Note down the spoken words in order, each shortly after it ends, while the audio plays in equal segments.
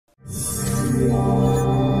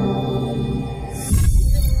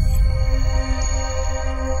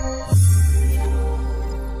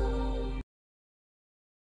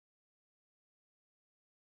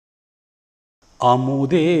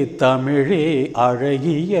அமுதே தமிழே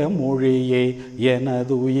அழகிய மொழியே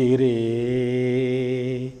எனதுயிரே.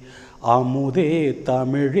 அமுதே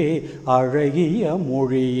தமிழே அழகிய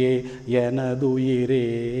மொழியே எனதுயிரே.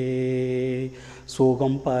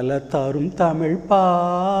 சுகம் பல தரும் தமிழ்ப்பா,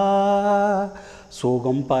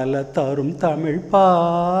 சுகம் பல தரும் தமிழ்ப்பா.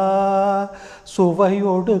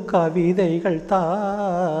 சுவையோடு கவிதைகள் தா,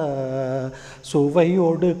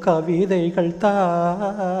 சுவையோடு கவிதைகள் தா.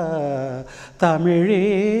 தமிழே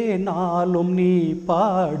நாளும் நீ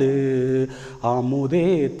பாடு, அமுதே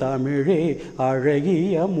தமிழே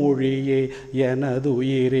அழகிய மொழியே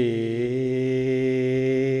எனதுயிரே.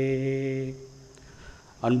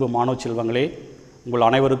 அன்பு மாணவ செல்வங்களே, உங்கள்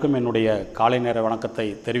அனைவருக்கும் என்னுடைய காலை நேர வணக்கத்தை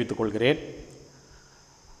தெரிவித்துக் கொள்கிறேன்.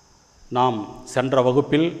 நாம் சென்ற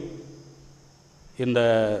வகுப்பில் இந்த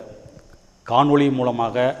காணொளி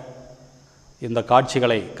மூலமாக இந்த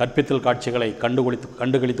காட்சிகளை, கற்பித்தல் காட்சிகளை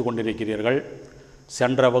கண்டுகளித்து கொண்டிருக்கிறீர்கள்.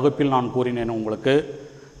 சென்ற வகுப்பில் நான் கூறினேன் உங்களுக்கு,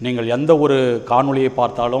 நீங்கள் எந்த ஒரு காணொளியை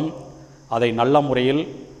பார்த்தாலும் அதை நல்ல முறையில்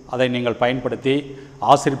அதை நீங்கள் பயன்படுத்தி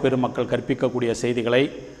ஆசிரியர் பெருமக்கள் கற்பிக்கக்கூடிய செய்திகளை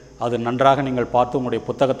அது நன்றாக நீங்கள் பார்த்து உங்களுடைய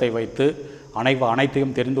புத்தகத்தை வைத்து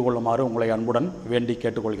அனைத்தையும் தெரிந்து கொள்ளுமாறு உங்களை அன்புடன் வேண்டி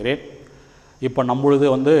கேட்டுக்கொள்கிறேன். இப்போ நம்மொழுது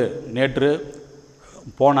நேற்று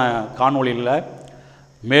போன காணொளியில்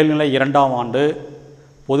மேல்நிலை 2ஆம் ஆண்டு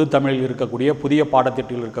பொது தமிழில் இருக்கக்கூடிய புதிய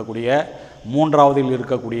பாடத்திட்டத்தில் இருக்கக்கூடிய 3வது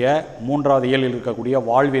இயலில் இருக்கக்கூடிய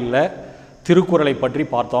வாழ்வியலில் திருக்குறளை பற்றி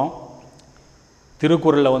பார்த்தோம்.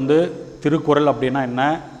 திருக்குறளில் திருக்குறள் அப்படின்னா என்ன,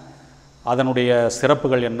 அதனுடைய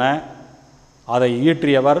சிறப்புகள் என்ன, அதை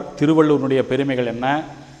இயற்றியவர் திருவள்ளுவனுடைய பெருமைகள் என்ன,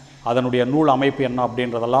 அதனுடைய நூல் அமைப்பு என்ன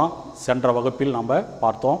அப்படின்றதெல்லாம் சென்ற வகுப்பில் நாம்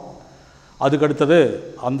பார்த்தோம். அதுக்கடுத்தது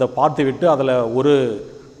அந்த பார்த்துவிட்டு அதில்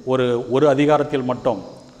ஒரு அதிகாரத்தில் மட்டும்,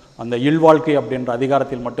 அந்த இல்வாழ்க்கை அப்படின்ற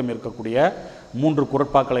அதிகாரத்தில் மட்டும் இருக்கக்கூடிய 3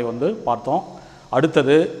 குறட்பாக்களை பார்த்தோம்.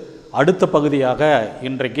 அடுத்த பகுதியாக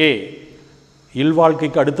இன்றைக்கு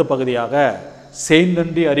இல்வாழ்க்கைக்கு அடுத்த பகுதியாக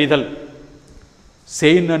செய்நன்றி அறிதல்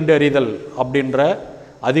அப்படின்ற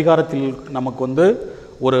அதிகாரத்தில் நமக்கு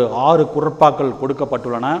ஒரு 6 குறட்பாக்கள்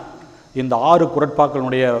கொடுக்கப்பட்டுள்ளன. இந்த 6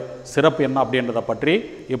 குறட்பாக்களுடைய சிறப்பு என்ன அப்படின்றத பற்றி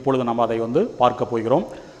இப்பொழுது நம்ம அதை பார்க்க போகிறோம்.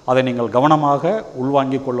 அதை நீங்கள் கவனமாக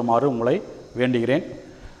உள்வாங்கிக் கொள்ளுமாறு உங்களை வேண்டுகிறேன்.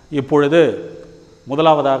 இப்பொழுது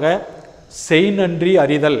முதலாவதாக செய்நன்றி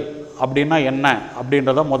அறிதல் அப்படின்னா என்ன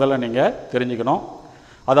அப்படின்றத முதல்ல நீங்கள் தெரிஞ்சுக்கணும்.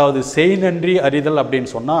 அதாவது செய்நன்றி அறிதல்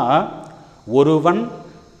அப்படின்னு சொன்னால், ஒருவன்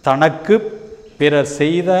தனக்கு பிறர்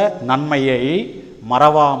செய்த நன்மையை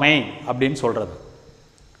மறவாமை அப்படின்னு சொல்கிறது.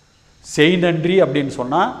 செய்நன்றி அப்படின்னு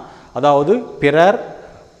சொன்னால், அதாவது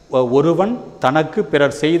ஒருவன் தனக்கு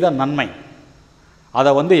பிறர் செய்த நன்மை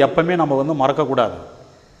அதை எப்பவுமே நம்ம மறக்கக்கூடாது.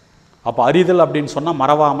 அப்போ அறிதல் அப்படின்னு சொன்னால்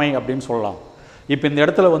மறவாமை அப்படின்னு சொல்லலாம். இப்போ இந்த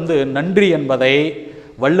இடத்துல நன்றி என்பதை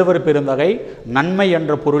வள்ளுவர் பெருந்தகை நன்மை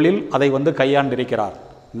என்ற பொருளில் அதை கையாண்டிருக்கிறார்.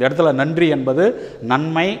 இந்த இடத்துல நன்றி என்பது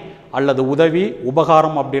நன்மை அல்லது உதவி,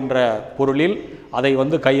 உபகாரம் அப்படின்ற பொருளில் அதை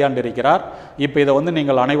கையாண்டிருக்கிறார். இப்போ இதை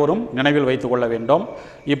நீங்கள் அனைவரும் நினைவில் வைத்து கொள்ள வேண்டும்.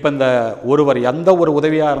 இப்போ இந்த ஒருவர் எந்த ஒரு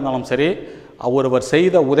உதவியாக இருந்தாலும் சரி, ஒருவர்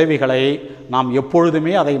செய்த உதவிகளை நாம்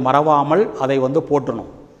எப்பொழுதுமே அதை மறவாமல் அதை போற்றணும்.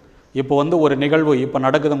 இப்போ ஒரு நிகழ்வு இப்போ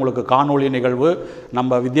நடக்குது, உங்களுக்கு காணொளி நிகழ்வு.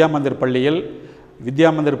 நம்ம வித்யாமந்திர்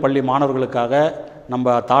பள்ளி மாணவர்களுக்காக நம்ம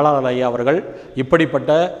தாளாளர் ஐயா அவர்கள்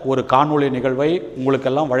இப்படிப்பட்ட ஒரு காணொளி நிகழ்வை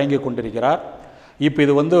உங்களுக்கெல்லாம் வழங்கி கொண்டிருக்கிறார். இப்போ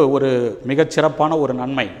இது ஒரு மிகச்சிறப்பான ஒரு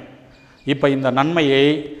நன்மை. இப்போ இந்த நன்மையை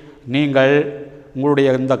நீங்கள் உங்களுடைய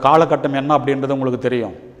இந்த காலகட்டம் என்ன அப்படின்றது உங்களுக்கு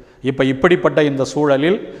தெரியும். இப்போ இப்படிப்பட்ட இந்த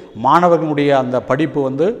சூழலில் மாணவர்களுடைய அந்த படிப்பு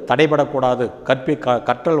தடைபடக்கூடாது,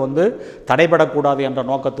 கற்றல் தடைபடக்கூடாது என்ற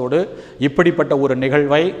நோக்கத்தோடு இப்படிப்பட்ட ஒரு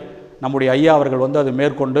நிகழ்வை நம்முடைய ஐயா அவர்கள் அது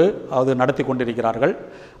மேற்கொண்டு அது நடத்தி கொண்டிருக்கிறார்கள்.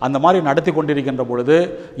 அந்த மாதிரி நடத்தி கொண்டிருக்கின்ற பொழுது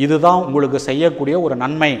இதுதான் உங்களுக்கு செய்யக்கூடிய ஒரு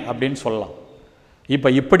நன்மை அப்படின்னு சொல்லலாம். இப்போ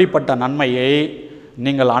இப்படிப்பட்ட நன்மையை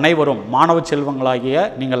நீங்கள் அனைவரும், மாணவ செல்வங்களாகிய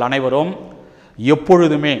நீங்கள் அனைவரும்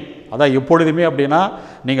எப்பொழுதுமே அப்படின்னா,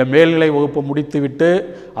 நீங்கள் மேல்நிலை வகுப்பு முடித்துவிட்டு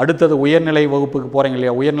அடுத்தது உயர்நிலை வகுப்புக்கு போகிறீங்க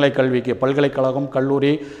இல்லையா, உயர்நிலை கல்விக்கு பல்கலைக்கழகம்,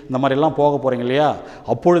 கல்லூரி இந்த மாதிரிலாம் போக போகிறீங்க இல்லையா,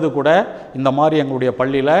 அப்பொழுது கூட இந்த மாதிரி எங்களுடைய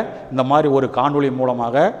பள்ளியில் இந்த மாதிரி ஒரு காணொளி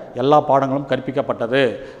மூலமாக எல்லா பாடங்களும் கற்பிக்கப்பட்டது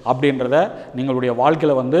அப்படின்றத நீங்களுடைய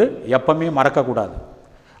வாழ்க்கையில் எப்பவுமே மறக்கக்கூடாது.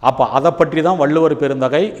 அப்போ அதை பற்றி தான் வள்ளுவர்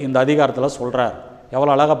பெருந்தகை இந்த அதிகாரத்தில் சொல்கிறார்.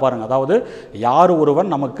 எவ்வளோ அழகாக பாருங்கள். அதாவது யார் ஒருவன்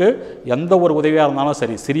நமக்கு எந்த ஒரு உதவியாக இருந்தாலும்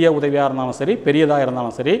சரி, சிறிய உதவியாக இருந்தாலும் சரி, பெரியதாக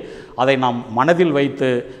இருந்தாலும் சரி, அதை நாம் மனதில் வைத்து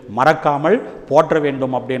மறக்காமல் போற்ற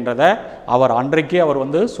வேண்டும் அப்படின்றத அவர் அன்றைக்கே அவர்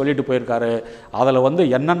சொல்லிட்டு போயிருக்காரு. அதில்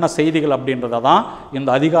என்னென்ன செய்திகள் அப்படின்றத தான் இந்த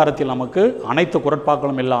அதிகாரத்தில் நமக்கு அனைத்து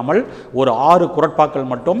குறட்பாக்களும் இல்லாமல் ஒரு 6 குறட்பாக்கள்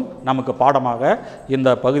மட்டும் நமக்கு பாடமாக இந்த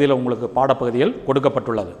பகுதியில் உங்களுக்கு பாடப்பகுதியில்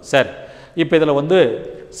கொடுக்கப்பட்டுள்ளது. சரி, இப்போ இதில்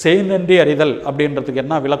செய்நன்றி அறிதல் அப்படின்றதுக்கு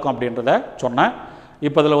என்ன விளக்கம் அப்படின்றத சொன்னேன்.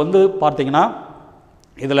 இப்போ இதில் பார்த்தீங்கன்னா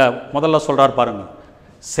இதில் முதல்ல சொல்கிறார் பாருங்கள்,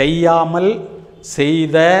 செய்யாமல்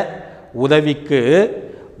செய்த உதவிக்கு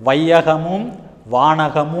வையகமும்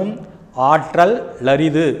வானகமும் ஆற்றல்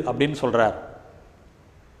லரிது அப்படின்னு சொல்கிறார்.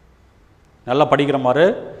 நல்லா படிக்கிற மாதிரி,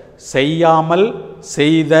 செய்யாமல்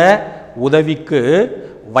செய்த உதவிக்கு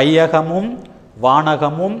வையகமும்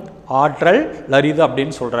வானகமும் ஆற்றல் லரிது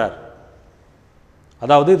அப்படின்னு சொல்கிறார்.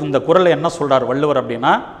 அதாவது இந்த குறளை என்ன சொல்கிறார் வள்ளுவர்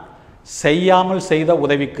அப்படின்னா, செய்யாமல் செய்த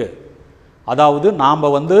உதவிக்கு, அதாவது நாம்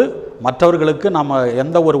மற்றவர்களுக்கு நம்ம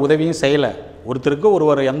எந்த ஒரு உதவியும் செய்யலை, ஒருத்தருக்கு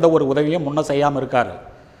ஒருவர் எந்த ஒரு உதவியும் முன்ன செய்யாமல் இருக்கார்.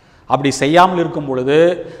 அப்படி செய்யாமல் இருக்கும் பொழுது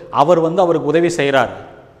அவர் அவருக்கு உதவி செய்கிறார்.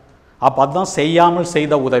 அப்போ அதுதான் செய்யாமல்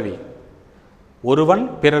செய்த உதவி. ஒருவன்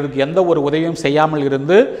பிறருக்கு எந்த ஒரு உதவியும் செய்யாமல்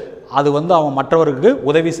இருந்து அது அவன் மற்றவருக்கு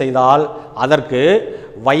உதவி செய்தால் அதற்கு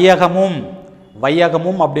வையகமும்,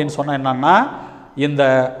 வையகமும் அப்படின்னு சொன்னால் என்னன்னா இந்த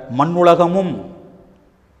மண்ணுலகமும்,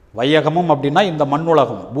 வையகமும் அப்படின்னா இந்த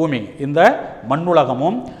மண்ணுலகம் பூமி, இந்த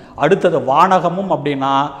மண்ணுலகமும், அடுத்தது வானகமும்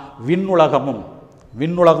அப்படின்னா விண்ணுலகமும்,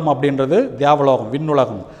 விண்ணுலகம் அப்படின்றது தேவலோகம்,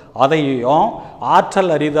 விண்ணுலகம், அதையும்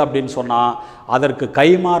ஆற்றல் அரிது அப்படின்னு சொன்னால் அதற்கு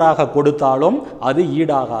கைமாறாக கொடுத்தாலும் அது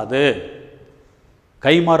ஈடாகாது.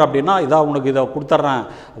 கைமாறு அப்படின்னா இதான் உனக்கு இதை கொடுத்துட்றேன்,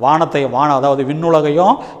 அதாவது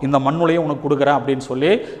விண்ணுலகையும் இந்த மண்ணுலையும் உனக்கு கொடுக்குறேன் அப்படின்னு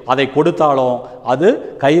சொல்லி அதை கொடுத்தாலும் அது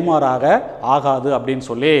கைமாறாக ஆகாது அப்படின்னு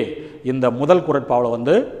சொல்லி இந்த முதல்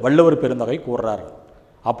குறட்பாவில் வள்ளுவர் பெருந்தகை கூறுறார்.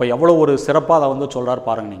 அப்போ எவ்வளோ ஒரு சிறப்பாக அதை சொல்கிறார்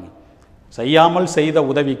பாருங்கள். நீங்கள் செய்யாமல் செய்த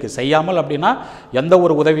உதவிக்கு, செய்யாமல் அப்படின்னா எந்த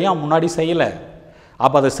ஒரு உதவியும் முன்னாடி செய்யலை,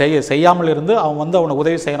 அப்போ அதை செய்யாமல் இருந்து அவன் அவனுக்கு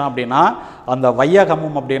உதவி செய்கிறான் அப்படின்னா அந்த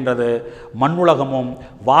வையகமும் அப்படின்றது மண்ணுலகமும்,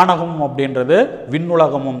 வானகமும் அப்படின்றது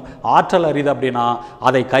விண்ணுலகமும் ஆற்றல் அரிது அப்படின்னா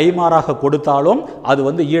அதை கைமாறாக கொடுத்தாலும்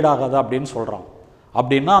அது ஈடாகாது அப்படின்னு சொல்கிறான்.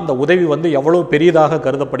 அப்படின்னா அந்த உதவி எவ்வளோ பெரியதாக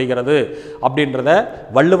கருதப்படுகிறது அப்படின்றத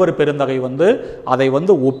வள்ளுவர் பெருந்தகை அதை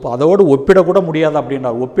அதோடு ஒப்பிடக்கூட முடியாது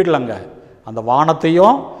அப்படின்றார். ஒப்பிடலங்க, அந்த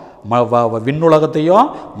வானத்தையும் விண்ணுலகத்தையும்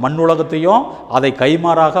மண்ணுலகத்தையும் அதை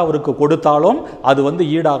கைமாறாக அவருக்கு கொடுத்தாலும் அது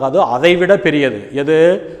ஈடாகாது. அதை விட பெரியது எது?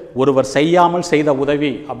 ஒருவர் செய்யாமல் செய்த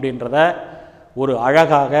உதவி அப்படின்றத ஒரு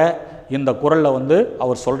அழகாக இந்த குறளில்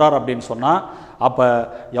அவர் சொல்கிறார் அப்படின்னு சொன்னால் அப்போ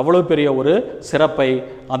எவ்வளோ பெரிய ஒரு சிறப்பை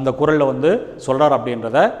அந்த குறளில் சொல்கிறார்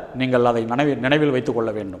அப்படின்றத நீங்கள் அதை நினைவில் வைத்து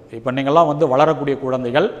கொள்ள வேண்டும். இப்போ நீங்கள்லாம் வளரக்கூடிய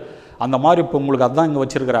குழந்தைகள் அந்த மாதிரி இப்போ உங்களுக்கு அதுதான் இங்கே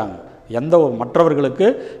வச்சுருக்கிறாங்க. மற்றவர்களுக்கு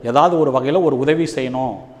ஏதாவது ஒரு வகையில் ஒரு உதவி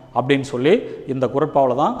செய்யணும் அப்படின்னு சொல்லி இந்த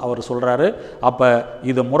குறட்பாவில் தான் அவர் சொல்கிறாரு. அப்போ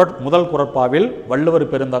இது முதல் குறட்பாவில் வள்ளுவர்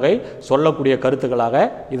பெருந்தகை சொல்லக்கூடிய கருத்துக்களாக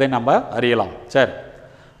இதை நம்ம அறியலாம். சரி,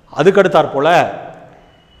 அதுக்கடுத்தாற் போல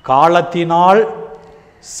காலத்தினால்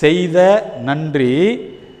செய்த நன்றி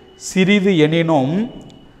சிறிது எனினும்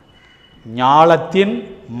ஞாலத்தின்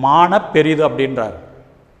மான பெரிது அப்படின்றார்.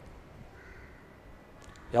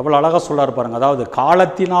 எவ்வளோ அழகாக சொல்கிறார் பாருங்க. அதாவது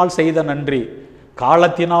காலத்தினால் செய்த நன்றி,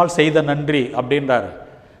 காலத்தினால் செய்த நன்றி அப்படின்றார்.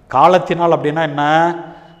 காலத்தினால் அப்படின்னா என்ன?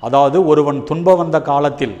 அதாவது ஒருவன் துன்பம் வந்த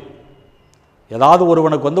காலத்தில், ஏதாவது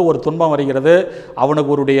ஒருவனுக்கு ஒரு துன்பம் வருகிறது,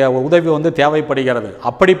 அவனுக்கு ஒருடைய உதவி தேவைப்படுகிறது.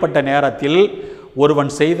 அப்படிப்பட்ட நேரத்தில் ஒருவன்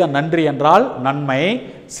செய்த நன்றி என்றால் நன்மை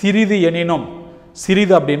சிறிது எனினும்,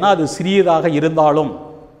 சிறிது அப்படின்னா அது சிறியதாக இருந்தாலும்,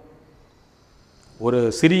 ஒரு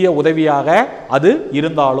சிறிய உதவியாக அது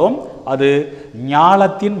இருந்தாலும் அது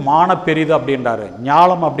ஞாலத்தின் மான பெரிது அப்படின்றாரு.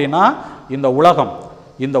 ஞாலம் அப்படின்னா இந்த உலகம்,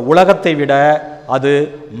 இந்த உலகத்தை விட அது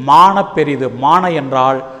மான பெரிது. மான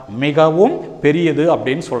என்றால் மிகவும் பெரியது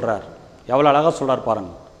அப்படின்னு சொல்கிறார். எவ்வளோ அழகாக சொல்கிறார்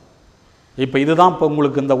பாருங்கள். இப்போ இதுதான் இப்போ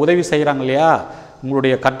உங்களுக்கு இந்த உதவி செய்கிறாங்க இல்லையா,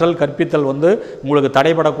 உங்களுடைய கற்றல் கற்பித்தல் உங்களுக்கு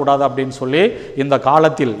தடைபடக்கூடாது அப்படின்னு சொல்லி இந்த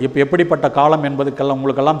காலத்தில் இப்போ எப்படிப்பட்ட காலம் என்பதுக்கெல்லாம்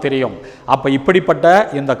உங்களுக்கெல்லாம் தெரியும். அப்போ இப்படிப்பட்ட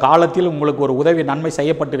இந்த காலத்தில் உங்களுக்கு ஒரு உதவி நன்மை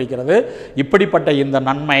செய்யப்பட்டிருக்கிறது. இப்படிப்பட்ட இந்த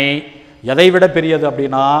நன்மை எதை விட பெரியது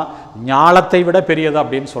அப்படின்னா ஞாலத்தை விட பெரியது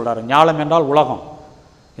அப்படின்னு சொல்கிறார். ஞாலம் என்றால் உலகம்,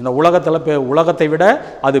 இந்த உலகத்தில் உலகத்தை விட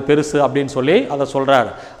அது பெருசு அப்படின்னு சொல்லி அதை சொல்கிறார்.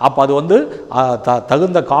 அப்போ அது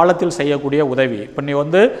தகுந்த காலத்தில் செய்யக்கூடிய உதவி. இப்போ நீ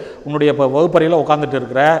உன்னுடைய இப்போ வகுப்பறையில் உட்காந்துட்டு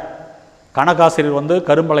இருக்கிற கணக்காசிரியர்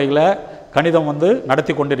கரும்பலையில் கணிதம்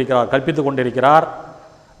நடத்தி கொண்டிருக்கிறார், கற்பித்து கொண்டிருக்கிறார்.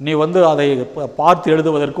 நீ அதை பார்த்து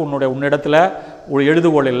எழுதுவதற்கு உன்னிடத்தில் ஒரு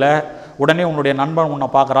எழுதுகோள் இல்லை, உடனே உன்னுடைய நண்பன் உன்னை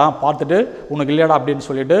பார்க்குறான், பார்த்துட்டு உனக்கு இல்லையடா அப்படின்னு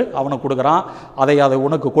சொல்லிட்டு அவனுக்கு கொடுக்குறான். அதை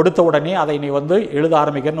உனக்கு கொடுத்த உடனே அதை நீ வந்து எழுத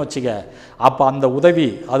ஆரம்பிக்கிறன்னு வச்சுக்க. அப்போ அந்த உதவி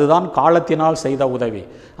அதுதான் காலத்தினால் செய்த உதவி.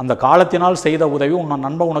 அந்த காலத்தினால் செய்த உதவி உன்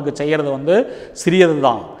நண்பன் உனக்கு செய்கிறது வந்து சிறியது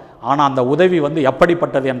தான். ஆனால் அந்த உதவி வந்து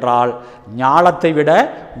எப்படிப்பட்டது என்றால் ஞாலத்தை விட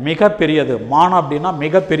மிக பெரியது. மானம் அப்படின்னா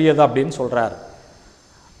மிக பெரியது அப்படின்னு சொல்கிறார்.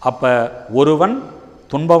 அப்போ ஒருவன்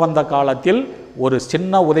துன்ப வந்த காலத்தில் ஒரு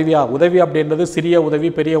சின்ன உதவி அப்படின்றது சிறிய உதவி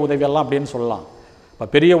பெரிய உதவியெல்லாம் அப்படின்னு சொல்லலாம். இப்போ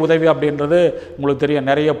பெரிய உதவி அப்படின்றது உங்களுக்கு தெரியும்,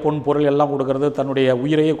 நிறைய பொன் பொருள் எல்லாம் கொடுக்கறது, தன்னுடைய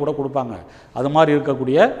உயிரையே கூட கொடுப்பாங்க. அது மாதிரி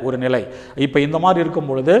இருக்கக்கூடிய ஒரு நிலை. இப்போ இந்த மாதிரி இருக்கும்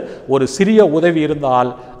பொழுது ஒரு சிறிய உதவி இருந்தால்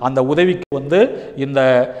அந்த உதவிக்கு வந்து இந்த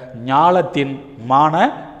ஞாலத்தின் மான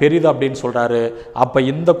பெரிது அப்படின்னு சொல்கிறாரு. அப்போ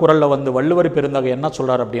இந்த குறளில் வந்து வள்ளுவர் பெருந்தகை என்ன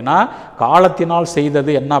சொல்கிறார் அப்படின்னா காலத்தினால்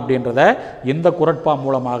செய்தது என்ன அப்படின்றத இந்த குறட்பா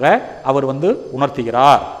மூலமாக அவர் வந்து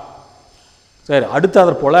உணர்த்துகிறார். சரி, அடுத்து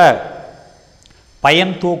அதற் போல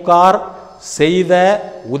பயன் தூக்கார் செய்த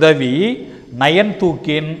உதவி நயன்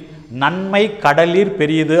தூக்கின் நன்மை கடலில்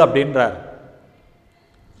பெரியது அப்படின்றார்.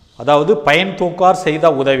 அதாவது பயன் தூக்கார் செய்த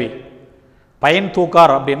உதவி. பயன்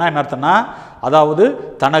தூக்கார் அப்படின்னா என்ன அர்த்தம்னா, அதாவது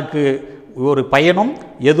தனக்கு ஒரு பயனும்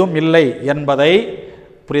எதுவும் இல்லை என்பதை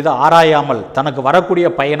புரியுதா ஆராயாமல், தனக்கு வரக்கூடிய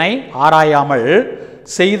பயனை ஆராயாமல்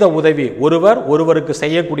செய்த உதவி, ஒருவருக்கு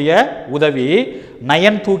செய்யக்கூடிய உதவி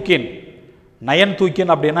நயன் தூக்கின். நயன்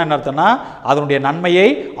தூக்கின் அப்படின்னா என்ன அர்த்தம்னா, அதனுடைய நன்மையை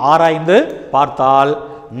ஆராய்ந்து பார்த்தால்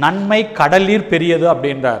நன்மை கடலில் பெரியது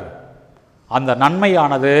அப்படின்றார். அந்த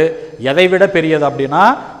நன்மையானது எதை விட பெரியது அப்படின்னா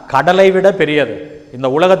கடலை விட பெரியது. இந்த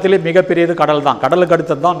உலகத்திலே மிகப்பெரியது கடல் தான். கடலுக்கு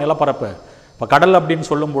அடுத்தது தான் நிலப்பரப்பு. இப்போ கடல் அப்படின்னு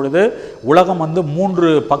சொல்லும் பொழுது உலகம் வந்து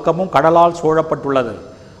 3 பக்கமும் கடலால் சூழப்பட்டுள்ளது.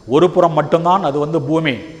 ஒரு புறம் மட்டும்தான் அது வந்து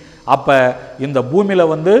பூமி. அப்போ இந்த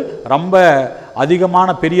பூமியில் வந்து ரொம்ப அதிகமான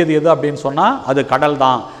பெரியது எது அப்படின்னு சொன்னால் அது கடல்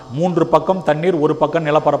தான். 3 பக்கம் தண்ணீர், ஒரு பக்கம்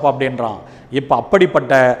நிலப்பரப்பு அப்படின்றான். இப்போ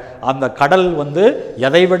அப்படிப்பட்ட அந்த கடல் வந்து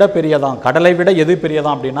எதை விட பெரியதான், கடலை விட எது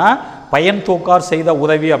பெரியதான் அப்படின்னா பயன் தூக்கார் செய்த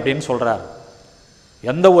உதவி அப்படின்னு சொல்கிறார்.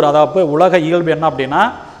 எந்த ஒரு அதாவது உலக இயல்பு என்ன அப்படின்னா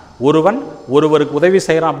ஒருவருக்கு உதவி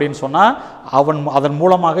செய்கிறான் அப்படின்னு சொன்னால் அதன்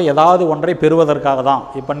மூலமாக ஏதாவது ஒன்றை பெறுவதற்காக தான்.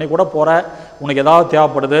 இப்போ நீ கூட போகிற, உனக்கு ஏதாவது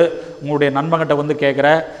தேவைப்படுது, உங்களுடைய நண்பன்கிட்ட வந்து கேட்குற,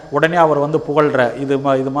 உடனே அவர் வந்து புகழ்கிற,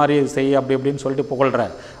 இது மாதிரி செய் அப்படி இப்படின்னு சொல்லிட்டு புகழ்கிற,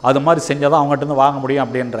 அது மாதிரி செஞ்சால் தான் அவங்ககிட்ட வாங்க முடியும்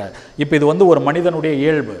அப்படின்ற. இப்போ இது வந்து ஒரு மனிதனுடைய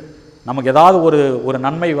இயல்பு. நமக்கு ஏதாவது ஒரு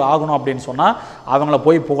நன்மை ஆகணும் அப்படின்னு சொன்னால் அவங்கள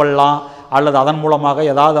போய் புகழலாம், அல்லது அதன் மூலமாக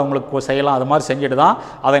ஏதாவது அவங்களுக்கு செய்யலாம். அது மாதிரி செஞ்சுட்டு தான்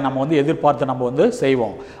அதை நம்ம வந்து எதிர்பார்த்து நம்ம வந்து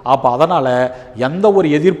செய்வோம். அப்போ அதனால் எந்த ஒரு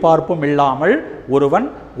எதிர்பார்ப்பும் இல்லாமல்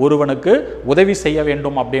ஒருவனுக்கு உதவி செய்ய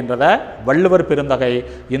வேண்டும் அப்படின்றத வள்ளுவர் பெருந்தகை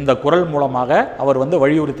இந்த குறள் மூலமாக அவர் வந்து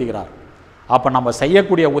வலியுறுத்துகிறார். அப்போ நம்ம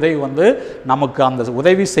செய்யக்கூடிய உதவி வந்து நமக்கு அந்த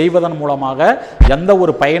உதவி செய்வதன் மூலமாக எந்த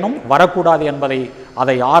ஒரு பயனும் வரக்கூடாது என்பதை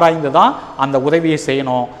அதை ஆராய்ந்து தான் அந்த உதவியை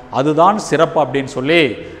செய்யணும். அதுதான் சிறப்பு அப்படின்னு சொல்லி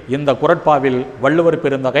இந்த குறட்பாவில் வள்ளுவர்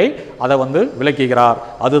பெருந்தகை அதை வந்து விளக்குகிறார்.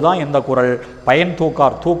 அதுதான் இந்த குறள். பயன்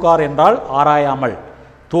தூக்கார் என்றால் ஆராயாமல்,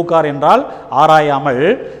 தூக்கார் என்றால் ஆராயாமல்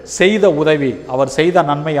செய்த உதவி, அவர் செய்த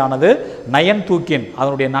நன்மையானது நயன் தூக்கின்,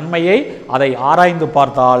 அதனுடைய நன்மையை அதை ஆராய்ந்து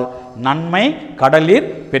பார்த்தால் நன்மை கடலில்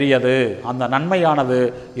பெரியது, அந்த நன்மையானது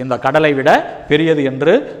இந்த கடலை விட பெரியது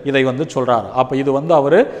என்று இதை வந்து சொல்றார். அப்போ இது வந்து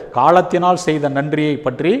அவர் காலத்தினால் செய்த நன்றியை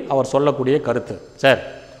பற்றி அவர் சொல்லக்கூடிய கருத்து. சரி,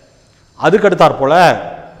 அதுக்கடுத்தாற் போல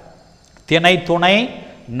திணை துணை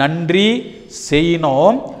நன்றி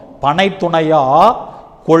செய்யினோம் பனை துணையா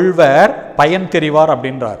கொள்வர் பயன் தெரிவார்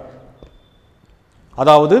அப்படின்றார்.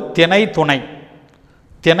 அதாவது திணை துணை,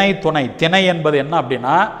 திணை என்பது என்ன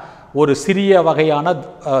அப்படின்னா ஒரு சிறிய வகையான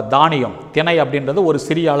தானியம். திணை அப்படின்றது ஒரு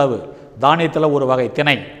சிறிய அளவு தானியத்தில் ஒரு வகை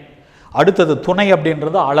திணை. அடுத்தது துணை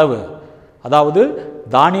அப்படின்றது அளவு. அதாவது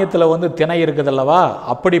தானியத்தில் வந்து திணை இருக்குது அல்லவா,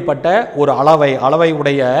 அப்படிப்பட்ட ஒரு அளவை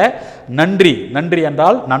உடைய நன்றி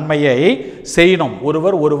என்றால் நன்மையை செய்யணும்.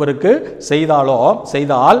 ஒருவருக்கு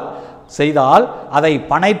செய்தால் அதை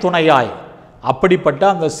பனை துணையாய், அப்படிப்பட்ட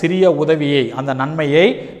அந்த சிறிய உதவியை அந்த நன்மையை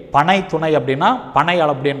பனை துணை அப்படின்னா பனை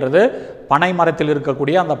அப்படின்றது பனை மரத்தில்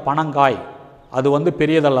இருக்கக்கூடிய அந்த பனங்காய், அது வந்து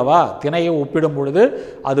பெரியதல்லவா, திணையை ஒப்பிடும் பொழுது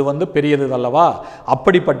அது வந்து பெரியது அல்லவா.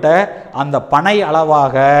 அப்படிப்பட்ட அந்த பனை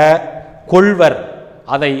அளவாக கொள்வர்,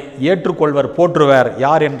 அதை ஏற்றுக்கொள்வர், போற்றுவர்.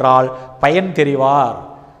 யார் என்றால் பயன் தெரிவார்.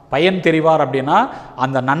 பயன் தெரிவார் அப்படின்னா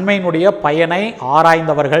அந்த நன்மையினுடைய பயனை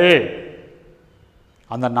ஆராய்ந்தவர்கள்.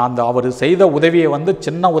 அந்த அவர் செய்த உதவியை வந்து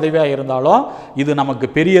சின்ன உதவியாக இருந்தாலும் இது நமக்கு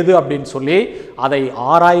பெரியது அப்படின்னு சொல்லி அதை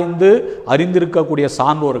ஆராய்ந்து அறிந்திருக்கக்கூடிய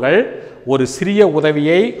சான்றோர்கள் ஒரு சிறிய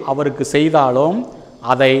உதவியை அவருக்கு செய்தாலும்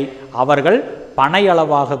அதை அவர்கள் பனை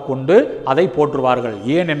அளவாக கொண்டு அதை போற்றுவார்கள்.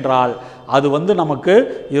 ஏனென்றால் அது வந்து நமக்கு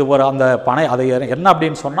இது ஒரு அந்த பனை, அது என்ன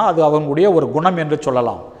அப்படின்னு சொன்னால் அது அவங்களுடைய ஒரு குணம் என்று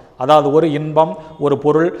சொல்லலாம். அதாவது ஒரு இன்பம், ஒரு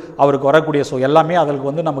பொருள், அவருக்கு வரக்கூடிய எல்லாமே அதற்கு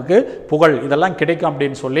வந்து நமக்கு புகழ் இதெல்லாம் கிடைக்கும்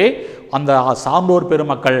அப்படின்னு சொல்லி அந்த சான்றோர்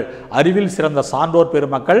பெருமக்கள், அறிவில் சிறந்த சான்றோர்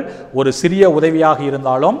பெருமக்கள் ஒரு சிறிய உதவியாக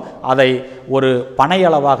இருந்தாலும் அதை ஒரு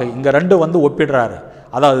பனையளவாக இங்கே ரெண்டு வந்து ஒப்பிடுறாரு.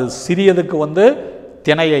 அதாவது சிறியதுக்கு வந்து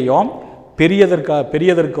திணையையும்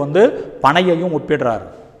பெரியதற்கு வந்து பனையையும் ஒப்பிடுறார்.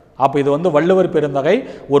 அப்போ இது வந்து வள்ளுவர் பெருந்தகை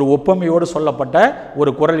ஒரு ஒப்புமையோடு சொல்லப்பட்ட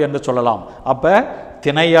ஒரு குறள் என்று சொல்லலாம். அப்போ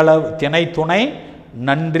திணை துணை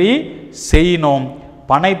நன்றி செய்னோம்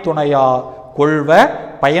பனை துணையா கொள்வ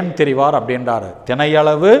பயன் தெரிவார் அப்படின்றார்.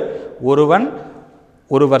 திணையளவு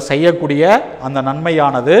ஒருவர் செய்யக்கூடிய அந்த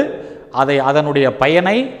நன்மையானது அதனுடைய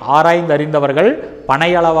பயனை ஆராய்ந்தறிந்தவர்கள்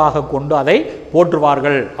பனையளவாக கொண்டு அதை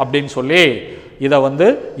போற்றுவார்கள் அப்படின்னு சொல்லி இதை வந்து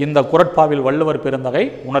இந்த குறட்பாவில் வள்ளுவர் பெருந்தகை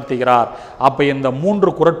உணர்த்துகிறார். அப்போ இந்த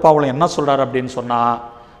 3 குறட்பாவில் என்ன சொல்கிறார் அப்படின்னு சொன்னால்,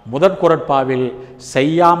 முதற் குறட்பாவில்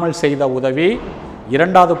செய்யாமல் செய்த உதவி,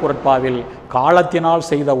 இரண்டாவது குறட்பாவில் காலத்தினால்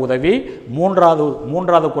செய்த உதவி,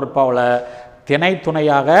 மூன்றாவது குறட்பாவில் திணை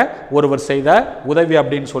துணையாக ஒருவர் செய்த உதவி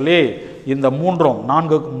அப்படின்னு சொல்லி இந்த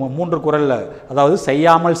மூன்று குறளில், அதாவது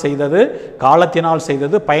செய்யாமல் செய்தது, காலத்தினால்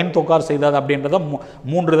செய்தது, பயன் தொக்கார் செய்தது அப்படின்றத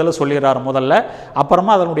 3 இதில் சொல்லிடுறார் முதல்ல.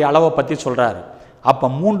 அப்புறமா அதனுடைய அளவை பற்றி சொல்கிறார். அப்போ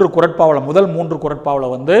முதல் 3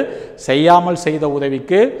 குறட்பாவில் வந்து செய்யாமல் செய்த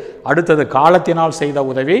உதவிக்கு, அடுத்தது காலத்தினால் செய்த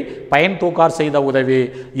உதவி, பயன் தூக்கார் செய்த உதவி,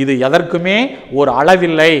 இது எதற்குமே ஒரு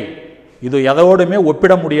அளவில்லை, இது எதோடுமே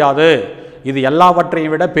ஒப்பிட முடியாது, இது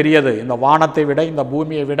எல்லாவற்றையும் விட பெரியது, இந்த வானத்தை விட, இந்த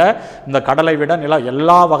பூமியை விட, இந்த கடலை விட,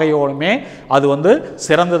 எல்லா வகையோடுமே அது வந்து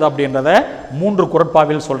சிறந்தது அப்படின்றத 3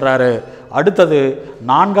 குறட்பாவில் சொல்கிறாரு. அடுத்தது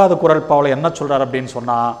 4வது குறட்பாவில் என்ன சொல்கிறார் அப்படின்னு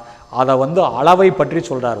சொன்னால், அதை வந்து அளவை பற்றி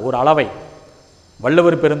சொல்கிறார். ஒரு அளவை,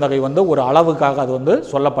 வள்ளுவர் பெருந்தகை வந்து ஒரு அளவுக்காக அது வந்து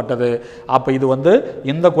சொல்லப்பட்டது. அப்போ இது வந்து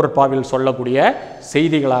இந்த குறட்பாவில் சொல்லக்கூடிய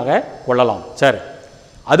செய்திகளாக கொள்ளலாம். சரி,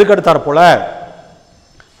 அதுக்கடுத்தாற் போல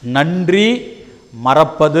நன்றி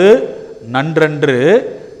மறப்பது நன்றன்று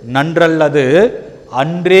நன்றல்லது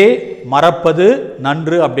அன்றே மறப்பது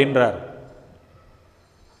நன்று அப்படின்றார்.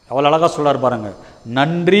 எவ்வளோ அழகாக சொல்றார் பாருங்க.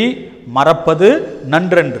 நன்றி மறப்பது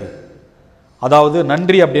நன்றன்று, அதாவது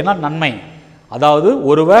நன்றி அப்படின்னா நன்மை, அதாவது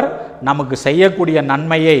ஒருவர் நமக்கு செய்யக்கூடிய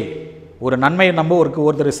நன்மையை, ஒரு நன்மையை நம்ம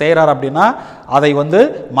ஒருத்தர் செய்கிறார் அப்படின்னா அதை வந்து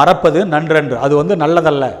மறப்பது நன்றன்று, அது வந்து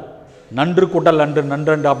நல்லதல்ல. நன்று கூட்டல் நன்று,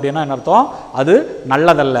 நன்றன்று அப்படின்னா என்ன அர்த்தம், அது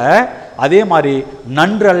நல்லதல்ல. அதே மாதிரி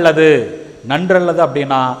நன்றல்லது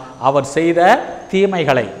அப்படின்னா அவர் செய்த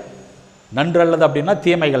தீமைகளை, நன்றல்லது அப்படின்னா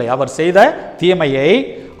தீமைகளை, அவர் செய்த தீமையை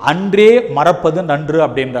அன்றே மறப்பது நன்று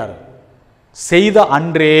அப்படின்றார். செய்த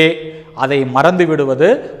அன்றே அதை மறந்து விடுவது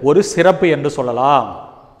ஒரு சிறப்பு என்று சொல்லலாம்.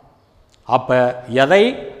 அப்ப எதை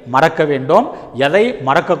மறக்க வேண்டும், எதை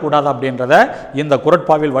மறக்கக்கூடாது அப்படின்றத இந்த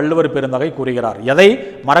குறட்பாவில் வள்ளுவர் பெருந்தகை கூறுகிறார். எதை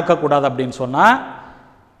மறக்கக்கூடாது அப்படின்னு சொன்னால்,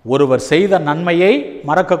 ஒருவர் செய்த நன்மையை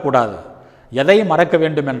மறக்கக்கூடாது. எதை மறக்க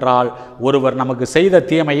வேண்டும் என்றால், ஒருவர் நமக்கு செய்த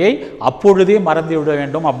தீமையை அப்பொழுதே மறந்து விட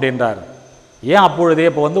வேண்டும் அப்படின்றார். ஏன் அப்பொழுதே?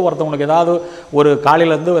 இப்போ வந்து ஒருத்தவங்களுக்கு ஏதாவது ஒரு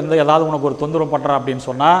காலையிலேருந்து வந்து ஏதாவது உனக்கு ஒரு தொந்தரவு பண்ணுறான் அப்படின்னு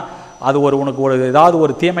சொன்னால், அது உனக்கு ஏதாவது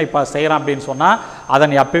ஒரு தீமை செய்கிறான் அப்படின்னு சொன்னால் அதை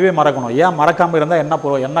நீ அப்பவே மறக்கணும். ஏன் மறக்காமல் இருந்தால்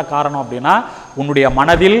என்ன காரணம் அப்படின்னா, உன்னுடைய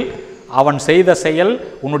மனதில் அவன் செய்த செயல்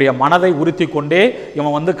உன்னுடைய மனதை உறுத்தி கொண்டே,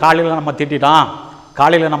 இவன் வந்து காலையில் நம்ம திட்டான்,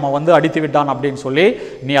 காலையில் நம்ம வந்து அடித்து விட்டான் அப்படின்னு சொல்லி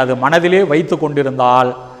நீ அது மனதிலே வைத்து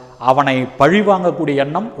கொண்டிருந்தால் அவனை பழிவாங்கக்கூடிய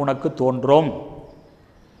எண்ணம் உனக்கு தோன்றும்.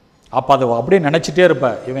 அப்போ அது அப்படியே நினச்சிட்டே இருப்ப,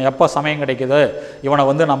 இவன் எப்போ சமயம் கிடைக்குது, இவனை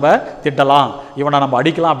வந்து நம்ம திட்டலாம், இவனை நம்ம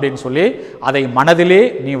அடிக்கலாம் அப்படின்னு சொல்லி அதை மனதிலே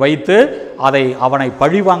நீ வைத்து அவனை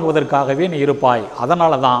பழி வாங்குவதற்காகவே நீ இருப்பாய்.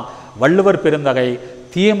 அதனால தான் வள்ளுவர் பெருந்தகை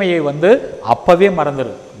தீமையை வந்து அப்பவே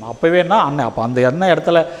மறந்துடு, அப்பவேன்னா அப்போ அந்த என்ன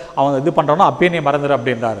இடத்துல அவன் இது பண்ணுறானோ அப்பயே நீ மறந்துடு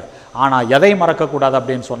அப்படின்றாரு. ஆனால் எதை மறக்கக்கூடாது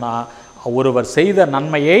அப்படின்னு சொன்னால், ஒருவர் செய்த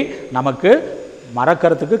நன்மையை நமக்கு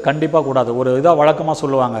மறக்கிறதுக்கு கண்டிப்பாக கூடாது. ஒரு இதாக வழக்கமாக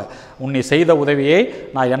சொல்லுவாங்க, உன்னை செய்த உதவியை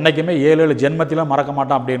நான் என்றைக்குமே 7 ஜென்மத்திலும் மறக்க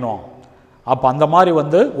மாட்டேன் அப்படின்னும். அப்போ அந்த மாதிரி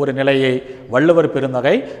வந்து ஒரு நிலையை வள்ளுவர்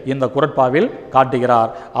பெருந்தகை இந்த குறட்பாவில்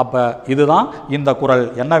காட்டுகிறார். அப்போ இதுதான் இந்த குறள்.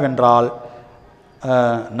 என்னவென்றால்,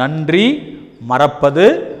 நன்றி மறப்பது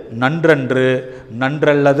நன்றன்று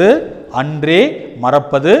நன்றல்லது அன்றே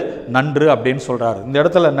மறப்பது நன்று அப்படின்னு சொல்கிறார். இந்த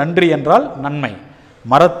இடத்துல நன்றி என்றால் நன்மை,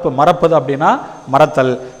 மறப்பது அப்படின்னா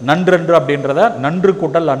மறத்தல், நன்றன்று அப்படின்றத நன்று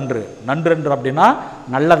கூட்டல் அன்று, நன்றன்று அப்படின்னா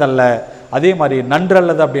நல்லதல்ல. அதே மாதிரி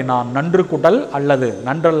நன்றல்லது அப்படின்னா நன்று கூட்டல் அல்லது,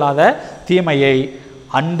 நன்றல்லாத தீமையை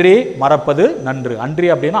அன்றே மறப்பது நன்று. அன்றே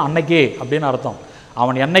அப்படின்னா அன்னைக்கே அப்படின்னு அர்த்தம்.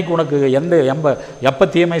 அவன் என்னைக்கு உனக்கு எப்போ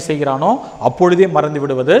தீமை செய்கிறானோ அப்பொழுதே மறந்து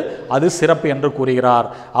விடுவது அது சிறப்பு என்று கூறுகிறார்.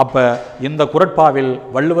 அப்போ இந்த குறட்பாவில்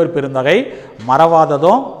வள்ளுவர் பெருந்தகை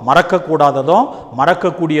மறவாததும் மறக்கக்கூடாததும்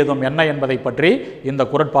மறக்கக்கூடியதும் என்ன என்பதை பற்றி இந்த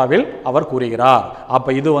குறட்பாவில் அவர் கூறுகிறார். அப்போ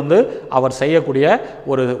இது அவர் செய்யக்கூடிய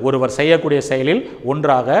ஒருவர் செய்யக்கூடிய செயலில்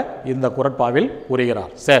ஒன்றாக இந்த குறட்பாவில்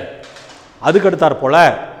கூறுகிறார். சரி, அதுக்கடுத்தாற்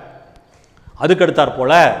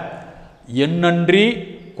போல எண்ணன்றி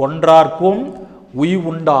கொன்றார்க்கும்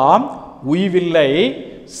உய்வுண்டாம் உய்வில்லை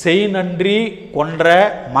செய் நன்றி கொன்ற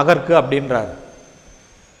மகற்கு அப்படின்றார்.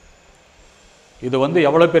 இது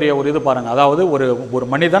எவ்வளோ பெரிய ஒரு இது பாருங்கள். அதாவது ஒரு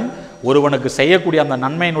மனிதன் ஒருவனுக்கு செய்யக்கூடிய அந்த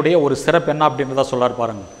நன்மையினுடைய ஒரு சிறப்பு என்ன அப்படின்றத சொல்றார்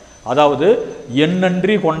பாருங்க. அதாவது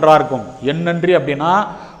எண்ணன்றி கொன்றார்க்கும், எண்ணன்றி அப்படின்னா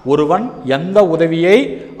ஒருவன் எந்த உதவியை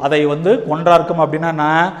அதை கொன்றார்க்கும் அப்படின்னா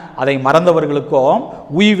அதை மறந்தவர்களுக்கும்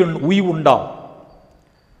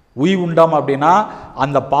உய்வுண்டாம் அப்படின்னா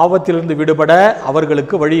அந்த பாவத்திலிருந்து விடுபட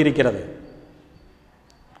அவர்களுக்கு வழி இருக்கிறது.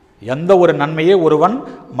 எந்த ஒரு நன்மையை ஒருவன்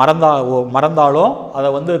மறந்தாலோ அதை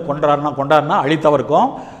கொண்டார்னா அழித்தவர்க்கும்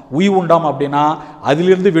உய்வுண்டாம் அப்படின்னா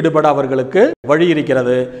அதிலிருந்து விடுபட அவர்களுக்கு வழி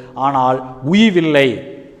இருக்கிறது. ஆனால் உய்வில்லை,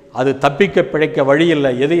 அது தப்பிக்க பிழைக்க வழி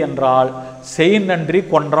இல்லை. எது என்றால் செய் நன்றி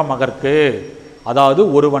கொன்ற மகற்கு. அதாவது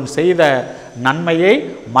ஒருவன் செய்த நன்மையை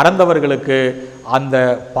மறந்தவர்களுக்கு அந்த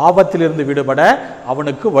பாவத்திலிருந்து விடுபட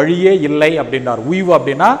அவனுக்கு வழியே இல்லை அப்படின்றார். உய்வு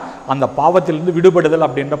அப்படின்னா அந்த பாவத்திலிருந்து விடுபடுதல்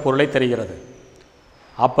அப்படின்ற பொருளை தெரிகிறது.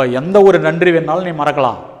 அப்போ எந்த ஒரு நன்றி வேணாலும் நீ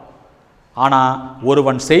மறக்கலாம், ஆனால்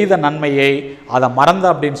ஒருவன் செய்த நன்மையை அதை மறந்த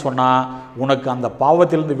அப்படின்னு சொன்னால் உனக்கு அந்த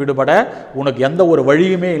பாவத்திலிருந்து விடுபட உனக்கு எந்த ஒரு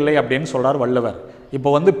வழியுமே இல்லை அப்படின்னு சொல்கிறார் வள்ளுவர். இப்போ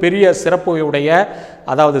பெரிய சிறப்புடைய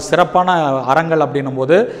அதாவது சிறப்பான அறங்கள் அப்படின்னும்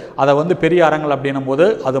போது அதை பெரிய அறங்கள் அப்படின்னும் போது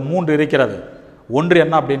அது 3 இருக்கிறது. ஒன்று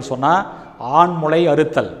என்ன அப்படின்னு சொன்னால் ஆண்முளை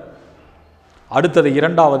அறுத்தல், அடுத்தது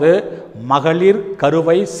 2வது மகளிர்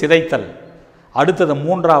கருவை சிதைத்தல், அடுத்தது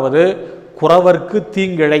 3வது குறவர்க்கு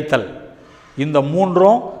தீங்கிழைத்தல். இந்த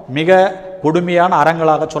 3ம் மிக கொடுமையான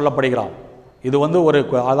அறங்களாக சொல்லப்படுகிறான். இது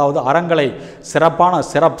அதாவது அறங்களை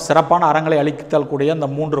சிறப்பான அறங்களை அளித்தல் கூடிய இந்த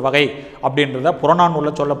 3 வகை அப்படின்றத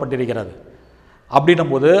புறநானூரில் சொல்லப்பட்டிருக்கிறது.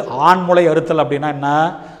 அப்படின்னும் போது ஆண்முளை அறுத்தல் அப்படின்னா என்ன?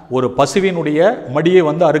 ஒரு பசுவினுடைய மடியை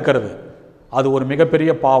அறுக்கிறது, அது ஒரு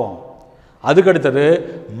மிகப்பெரிய பாவம். அதுக்கடுத்தது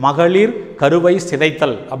மகளிர் கருவை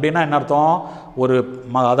சிதைத்தல் அப்படின்னா என்ன அர்த்தம்?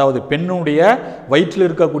 அதாவது பெண்ணுடைய வயிற்றில்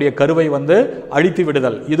இருக்கக்கூடிய கருவை அழித்து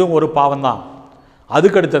விடுதல், இதுவும் ஒரு பாவம்தான்.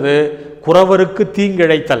 அதுக்கடுத்தது குறவருக்கு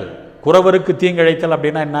தீங்கிழைத்தல். குறவருக்கு தீங்கிழைத்தல்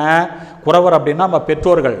அப்படின்னா என்ன? குறவர் அப்படின்னா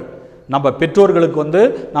நம்ம பெற்றோர்களுக்கு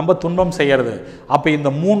நம்ம துன்பம் செய்கிறது. அப்போ இந்த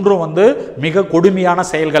 3ம் மிக கொடுமையான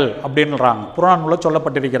செயல்கள் அப்படின்றாங்க, புறநானூரில்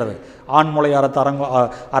சொல்லப்பட்டிருக்கிறது. ஆண்முளை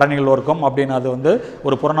அறநிகழ்வோர்க்கும் அப்படின்னு அது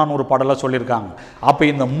ஒரு புறநானூறு பாடலாக சொல்லியிருக்காங்க. அப்போ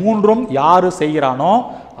இந்த 3ம் யார் செய்கிறானோ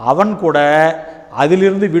அவன் கூட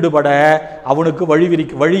அதிலிருந்து விடுபட அவனுக்கு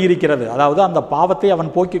வழி இருக்கிறது. அதாவது அந்த பாவத்தை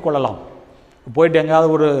அவன் போக்கிக் கொள்ளலாம். போயிட்டு எங்கேயாவது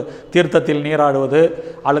ஒரு தீர்த்தத்தில் நீராடுவது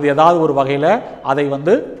அல்லது ஏதாவது ஒரு வகையில் அதை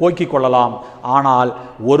போக்கிக் கொள்ளலாம். ஆனால்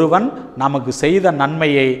ஒருவன் நமக்கு செய்த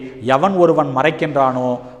நன்மையை எவன் ஒருவன் மறைக்கின்றானோ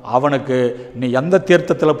அவனுக்கு நீ எந்த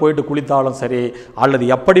தீர்த்தத்தில் போயிட்டு குளித்தாலும் சரி அல்லது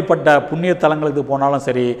எப்படிப்பட்ட புண்ணிய தலங்களுக்கு போனாலும்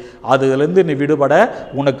சரி அதிலிருந்து நீ விடுபட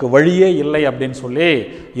உனக்கு வழியே இல்லை அப்படின்னு சொல்லி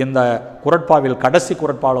இந்த குறட்பாவில் கடைசி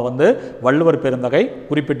குறட்பாவில் வள்ளுவர் பெருந்தகை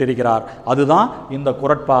குறிப்பிட்டிருக்கிறார். அதுதான் இந்த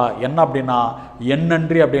குறட்பா. என்ன அப்படின்னா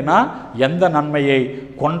எண்ணன்றி அப்படின்னா எந்த நன்மையை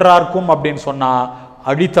கொன்றார்க்கும் அப்படின்னு சொன்னால்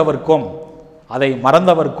அழித்தவர்க்கும் அதை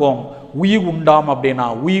மறந்தவர்க்கும் உய்வுண்டாம்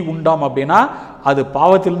அப்படின்னா அது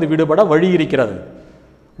பாவத்திலிருந்து விடுபட வழி இருக்கிறது.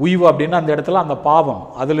 உய்வு அப்படின்னா அந்த இடத்துல அந்த பாவம்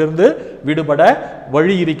அதிலிருந்து விடுபட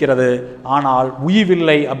வழி இருக்கிறது. ஆனால்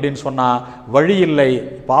உய்வில்லை அப்படின்னு சொன்னால் வழி இல்லை,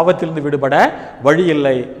 பாவத்திலிருந்து விடுபட வழி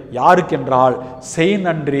இல்லை. யாருக்கென்றால் செய்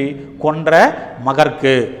நன்றி கொன்ற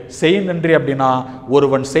மகற்கு. செய் நன்றி அப்படின்னா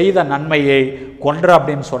ஒருவன் செய்த நன்மையை கொன்ற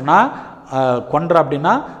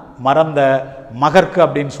அப்படின்னா மறந்த, மகற்கு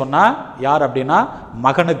அப்படின்னு சொன்னால் யார் அப்படின்னா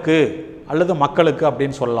மகனுக்கு அல்லது மக்களுக்கு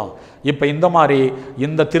அப்படின்னு சொல்லலாம். இப்போ இந்த மாதிரி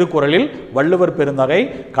இந்த திருக்குறளில் வள்ளுவர் பெருந்தகை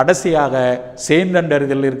கடைசியாக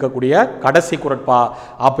சேர்ந்தறிதல் இருக்கக்கூடிய கடைசி குறட்பா.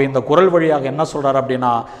 அப்போ இந்த குறள் வழியாக என்ன சொல்கிறார்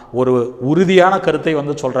அப்படின்னா ஒரு உறுதியான கருத்தை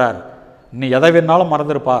சொல்கிறார். நீ எதை வேணாலும்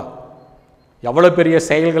மறந்துருப்பா, எவ்வளோ பெரிய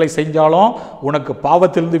செயல்களை செஞ்சாலும் உனக்கு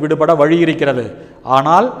பாவத்திலிருந்து விடுபட வழி இருக்கிறது.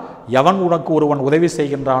 ஆனால் எவன் உனக்கு ஒருவன் உதவி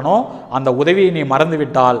செய்கின்றானோ அந்த உதவியை நீ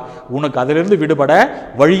மறந்துவிட்டால் உனக்கு அதிலிருந்து விடுபட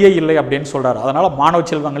வழியே இல்லை அப்படின்னு சொல்கிறார். அதனால் மாணவ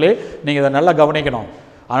செல்வங்களே நீங்கள் இதை நல்லா கவனிக்கணும்.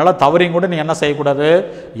 அதனால் தவறையும் கூட நீ என்ன செய்யக்கூடாது,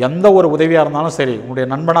 எந்த ஒரு உதவியாக இருந்தாலும் சரி, உங்களுடைய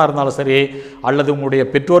நண்பனாக இருந்தாலும் சரி அல்லது உங்களுடைய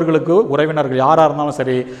பெற்றோர்களுக்கு உறவினர்கள் யாராக இருந்தாலும்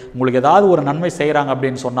சரி உங்களுக்கு ஏதாவது ஒரு நன்மை செய்கிறாங்க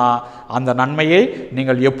அப்படின்னு சொன்னால் அந்த நன்மையை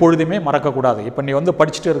நீங்கள் எப்பொழுதுமே மறக்கக்கூடாது. இப்போ நீ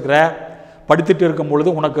படிச்சுட்டு இருக்கிற, படித்துட்டு இருக்கும் பொழுது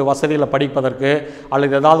உனக்கு வசதியில் படிப்பதற்கு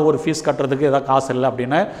அல்லது ஏதாவது ஒரு ஃபீஸ் கட்டுறதுக்கு ஏதாவது காசு இல்லை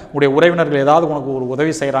அப்படின்னு உடைய உறவினர்கள் ஏதாவது உனக்கு ஒரு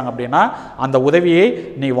உதவி செய்கிறாங்க அப்படின்னா அந்த உதவியை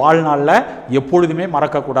நீ வாழ்நாளில் எப்பொழுதுமே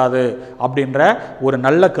மறக்கக்கூடாது அப்படின்ற ஒரு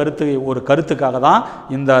நல்ல கருத்துக்காக தான்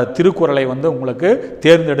இந்த திருக்குறளை வந்து உங்களுக்கு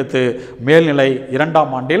தேர்ந்தெடுத்து மேல்நிலை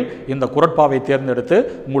 2ஆம் ஆண்டில் இந்த குறட்பாவை தேர்ந்தெடுத்து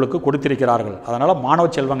உங்களுக்கு கொடுத்திருக்கிறார்கள். அதனால் மாணவ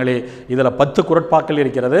செல்வங்களே, இதில் 10 குறட்பாக்கள்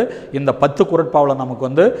இருக்கிறது. இந்த 10 குறட்பாவில் நமக்கு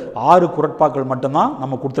வந்து 6 குறட்பாக்கள் மட்டும்தான்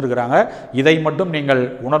நம்ம கொடுத்துருக்குறாங்க. இதை மட்டும் நீங்கள்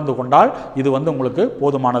உணர்ந்து கொண்டால் இது வந்து உங்களுக்கு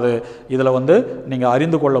போதுமானது. இதில் வந்து நீங்கள்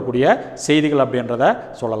அறிந்து கொள்ளக்கூடிய செய்திகள் அப்படின்றத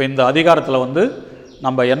சொல்லலாம். இந்த அதிகாரத்தில் வந்து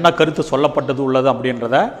நம்ம என்ன கருத்து சொல்லப்பட்டது உள்ளது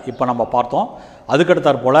அப்படின்றத இப்போ நம்ம பார்த்தோம்.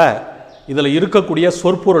 அதுக்கடுத்தாற் போல் இதில் இருக்கக்கூடிய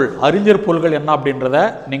சொற்பொருள் அறிஞர் பொருள்கள் என்ன அப்படின்றத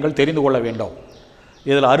நீங்கள் தெரிந்து கொள்ள வேண்டும்.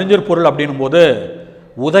 இதில் அறிஞர் பொருள் அப்படின்னும்போது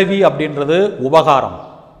உதவி அப்படின்றது உபகாரம்,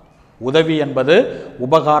 உதவி என்பது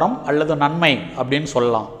உபகாரம் அல்லது நன்மை அப்படின்னு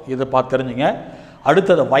சொல்லலாம். இது பார்த்து தெரிஞ்சுங்க.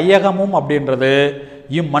 அடுத்தது வையகமும் அப்படின்றது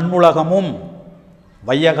இம்மண்ணுலகமும்,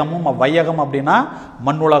 வையகம் அப்படின்னா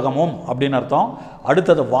மண்ணுலகமும் அப்படின்னு அர்த்தம்.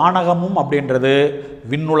 அடுத்தது வானகமும் அப்படின்றது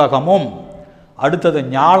விண்ணுலகமும். அடுத்தது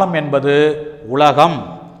ஞாலம் என்பது உலகம்,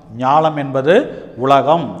 ஞாலம் என்பது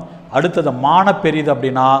உலகம். அடுத்தது மான பெரிது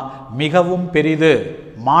அப்படின்னா மிகவும் பெரிது.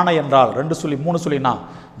 மான என்றால் 2 சொல்லி 3 சொல்லினா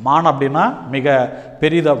மான அப்படின்னா மிக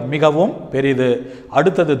பெரித, மிகவும் பெரிது.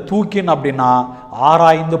 அடுத்தது தூக்கின் அப்படின்னா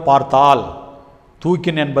ஆராய்ந்து பார்த்தால்,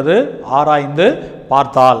 தூக்கின் என்பது ஆராய்ந்து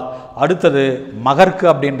பார்த்தால். அடுத்தது மகற்கு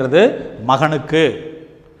அப்படின்றது மகனுக்கு.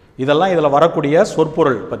 இதெல்லாம் இதில் வரக்கூடிய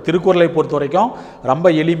சொற்பொருள். இப்போ திருக்குறளை பொறுத்த வரைக்கும் ரொம்ப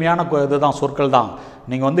எளிமையான இதுதான், சொற்கள் தான்.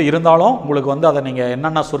 நீங்கள் வந்து இருந்தாலும் உங்களுக்கு வந்து அதை நீங்கள்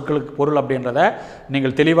என்னென்ன சொற்களுக்கு பொருள் அப்படின்றத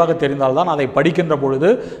நீங்கள் தெளிவாக தெரிந்தால்தான் அதை படிக்கின்ற பொழுது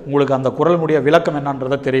உங்களுக்கு அந்த குறளுடைய விளக்கம்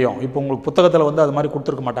என்னன்றதை தெரியும். இப்போ உங்களுக்கு புத்தகத்தில் வந்து அது மாதிரி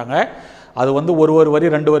கொடுத்துருக்க மாட்டாங்க. அது வந்து ஒரு வரி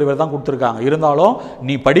 2 வரி தான் கொடுத்துருக்காங்க. இருந்தாலும்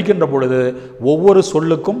நீ படிக்கின்ற பொழுது ஒவ்வொரு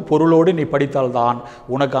சொல்லுக்கும் பொருளோடு நீ படித்தால்தான்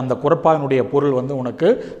உனக்கு அந்த குறட்பாவினுடைய பொருள் வந்து உனக்கு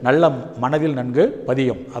நல்ல மனதில் நன்கு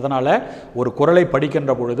பதியும். அதனால் ஒரு குறளை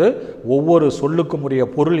படிக்கின்ற பொழுது ஒவ்வொரு சொல்லுக்கும் உரிய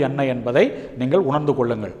பொருள் என்ன என்பதை நீங்கள் உணர்ந்து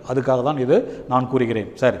கொள்ளுங்கள். அதுக்காக தான் இது நான் கூறுகிறேன்.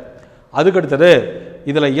 சரி, அதுக்கடுத்தது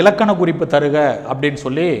இதில் இலக்கண குறிப்பு தருக அப்படின்னு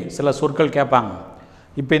சொல்லி சில சொற்கள் கேட்பாங்க.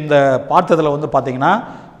 இப்போ இந்த பார்த்ததில் வந்து பார்த்திங்கன்னா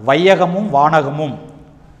வையகமும் வானகமும்,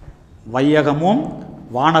 வையகமும்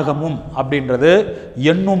வானகமும் அப்படின்றது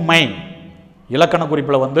எண்ணும்மை. இலக்கண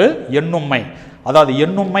குறிப்பில் வந்து எண்ணும்மை. அதாவது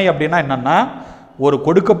எண்ணும்மை அப்படின்னா என்னென்னா, ஒரு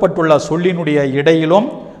கொடுக்கப்பட்டுள்ள சொல்லினுடைய இடையிலும்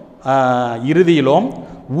இறுதியிலும்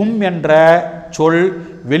என்ற சொல்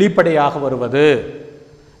வெளிப்படையாக வருவது.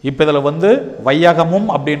 இப்போ இதில் வந்து வையகமும்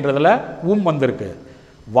அப்படின்றதுல வந்திருக்கு,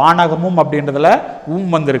 வானகமும் அப்படின்றதுல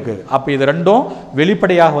வந்திருக்கு. அப்போ இது ரெண்டும்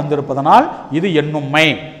வெளிப்படையாக வந்திருப்பதனால் இது எண்ணும்மை.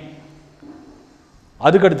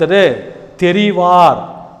 அதுக்கடுத்தது தெரிவார்,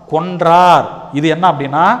 கொன்றார். இது என்ன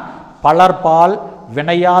அப்படின்னா பலர்பால்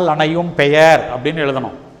வினையால் அணையும் பெயர் அப்படின்னு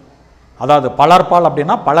எழுதணும். அதாவது பலர்பால்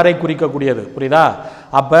அப்படின்னா பலரை குறிக்கக்கூடியது, புரியுதா?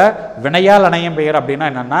 அப்போ வினையால் அணையும் பெயர் அப்படின்னா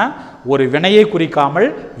என்னென்னா, ஒரு வினையை குறிக்காமல்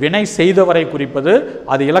வினை செய்தவரை குறிப்பது.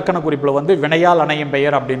 அது இலக்கண குறிப்பில் வந்து வினையால் அணையும்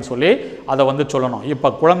பெயர் அப்படின்னு சொல்லி அதை வந்து சொல்லணும்.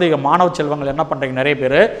 இப்போ குழந்தைகள் மாணவ செல்வங்கள் என்ன பண்ணுறீங்க, நிறைய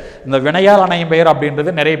பேர் இந்த வினையால் அணையும் பெயர்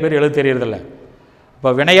அப்படின்றது நிறைய பேர் எழுத தெரியறதில்ல.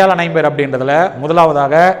 இப்போ வினையால் அணையும் பெயர் அப்படின்றதுல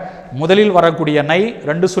முதலாவதாக முதலில் வரக்கூடிய நை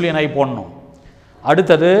 2 சுழி நை போடணும்.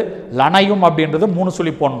 அடுத்தது லனையும் அப்படின்றது 3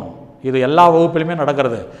 சுழி போடணும். இது எல்லா வகுப்பிலுமே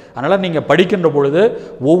நடக்கிறது. அதனால் நீங்கள் படிக்கின்ற பொழுது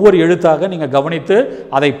ஒவ்வொரு எழுத்தாக நீங்கள் கவனித்து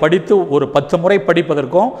அதை படித்து ஒரு 10 முறை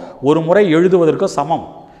படிப்பதற்கும் ஒரு முறை எழுதுவதற்கும் சமம்.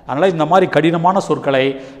 அதனால் இந்த மாதிரி கடினமான சொற்களை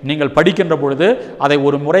நீங்கள் படிக்கின்ற பொழுது அதை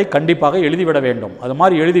ஒரு முறை கண்டிப்பாக எழுதிவிட வேண்டும். அது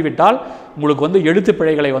மாதிரி எழுதிவிட்டால் உங்களுக்கு வந்து எழுத்து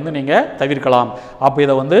பிழைகளை வந்து நீங்கள் தவிர்க்கலாம். அப்போ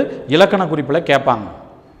இதை வந்து இலக்கண குறிப்பில் கேட்பாங்க.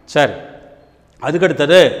 சரி,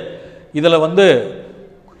 அதுக்கடுத்தது இதில் வந்து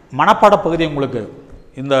மனப்பாட பகுதி உங்களுக்கு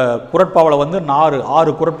இந்த குறட்பாவில் வந்து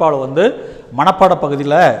 6 குறட்பாவில் வந்து மனப்பாட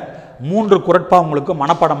பகுதியில் 3 குறட்பா உங்களுக்கு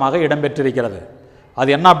மனப்பாடமாக இடம்பெற்றிருக்கிறது. அது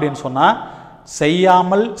என்ன அப்படின்னு சொன்னால்,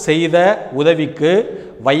 செய்யாமல் செய்த உதவிக்கு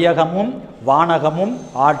வையகமும் வானகமும்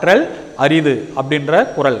ஆற்றல் அரிது அப்படின்ற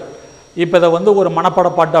குறள். இப்போ இதை வந்து ஒரு மனப்பாட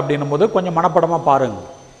பாட்டு அப்படின்னும் போது கொஞ்சம் மனப்பாடமாக பாருங்கள்.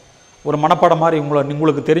 ஒரு மனப்பாடம் மாதிரி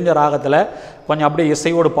உங்களுக்கு தெரிஞ்ச ராகத்தில் கொஞ்சம் அப்படியே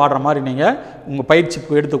இசையோடு பாடுற மாதிரி நீங்கள் உங்கள் பயிற்சி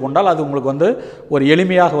எடுத்துக்கொண்டால் அது உங்களுக்கு வந்து ஒரு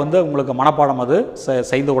எளிமையாக வந்து உங்களுக்கு மனப்பாடம் அது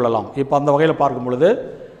செய்து கொள்ளலாம். இப்போ அந்த வகையில் பார்க்கும் பொழுது,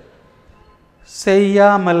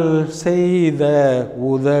 செய்யாமல் செய்த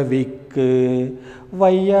உதவிக்கு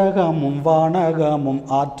வையகமும் வானகமும்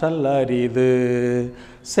ஆற்றல் அரிது.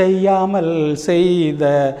 செய்யாமல் செய்த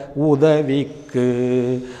உதவிக்கு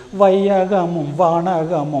வையகமும்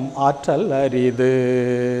வானகமும் ஆற்றல் அரிது.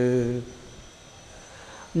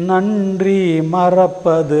 நன்றி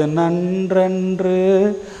மறப்பது நன்றன்று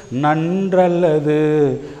நன்றல்லது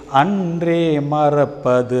அன்றே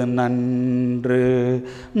மறப்பது நன்று,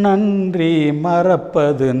 நன்றி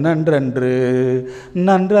மறப்பது நன்றன்று,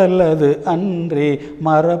 நன்றல்லது அன்றே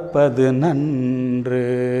மறப்பது நன்று.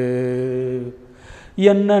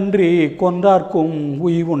 என் நன்றி கொன்றார்க்கும்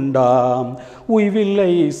உய்வுண்டாம்,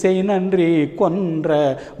 உய்வில்லை செய் நன்றி கொன்ற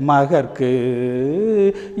மகற்கு.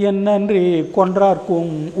 என் நன்றி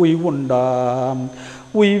கொன்றார்க்கும் உய்வுண்டாம்,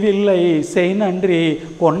 உய்வில்லை செய் நன்றி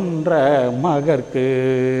கொன்ற மகற்கு.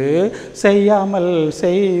 செய்யாமல்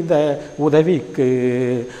செய்த உதவிக்கு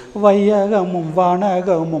வையகமும்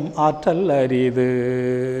வானகமும் ஆற்றல் அரிது.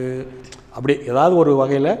 அப்படி ஏதாவது ஒரு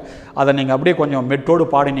வகையில் அதை நீங்கள் அப்படியே கொஞ்சம் மெட்டோடு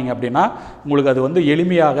பாடினீங்க அப்படின்னா உங்களுக்கு அது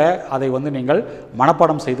எளிமையாக அதை நீங்கள்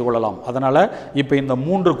மனப்பாடம் செய்து கொள்ளலாம். அதனால் இப்போ இந்த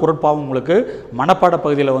 3 குறட்பாவும் உங்களுக்கு மனப்பாட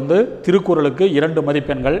பகுதியில் திருக்குறளுக்கு 2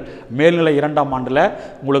 மதிப்பெண்கள், மேல்நிலை 2ஆம் ஆண்டில்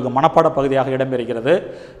உங்களுக்கு மனப்பாட பகுதியாக இடம்பெறுகிறது.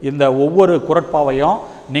 இந்த ஒவ்வொரு குறட்பாவையும்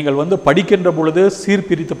நீங்கள் படிக்கின்ற பொழுது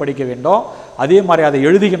சீர்பிரித்து படிக்க வேண்டும். அதே மாதிரி அதை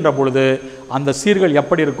எழுதுகின்ற பொழுது அந்த சீர்கள்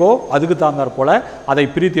எப்படி இருக்கோ அதுக்கு தகுந்தாற் போல் அதை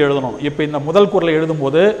பிரித்து எழுதணும். இப்போ இந்த முதல் குறளை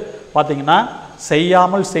எழுதும்போது பார்த்தீங்கன்னா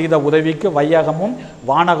செய்யாமல் செய்த உதவிக்கு வையகமும்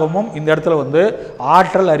வானகமும் இந்த இடத்துல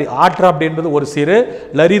ஆற்றல் ஆற்ற அப்படின்றது ஒரு சீரு,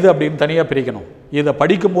 லரிது அப்படின்னு தனியாக பிரிக்கணும். இதை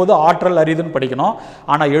படிக்கும்போது ஆற்றல் அரிதுன்னு படிக்கணும்,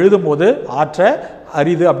 ஆனால் எழுதும்போது ஆற்ற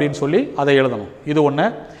அரிது அப்படின்னு சொல்லி அதை எழுதணும். இது ஒன்று.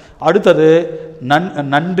 அடுத்தது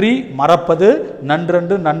நன்றி மறப்பது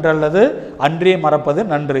நன்றன்று, நன்றல்லது அன்றே மறப்பது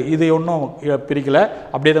நன்று. இது ஒன்றும் பிரிக்கலை,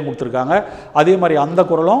 அப்படியே தான் கொடுத்துருக்காங்க. அதே மாதிரி அந்த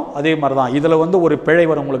குறளும் அதே மாதிரி தான். இதில் ஒரு பிழை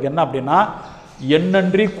வரும் உங்களுக்கு. என்ன அப்படின்னா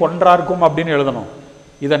எண்ணன்றி கொன்றார்க்கும் அப்படின்னு எழுதணும்.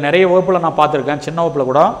 இதை நிறைய வகுப்பில் நான் பார்த்துருக்கேன், சின்ன வகுப்பில்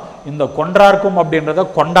கூட இந்த கொன்றார்க்கும் அப்படின்றத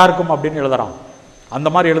கொண்டார்க்கும் அப்படின்னு எழுதுறான். அந்த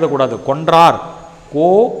மாதிரி எழுதக்கூடாது. கொன்றார் கோ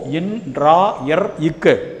இன் ரா எர்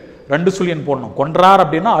இக்கு 2 சொல்லியன் போடணும். கொன்றார்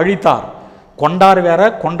அப்படின்னா அழித்தார், கொண்டார் வேற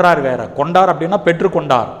கொன்றார் வேற. கொண்டார் அப்படின்னா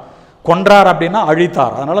பெற்றுக்கொண்டார், கொன்றார் அப்படின்னா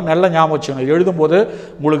அழித்தார். அதனால் நல்ல ஞாபகம் வச்சுக்கணும். எழுதும்போது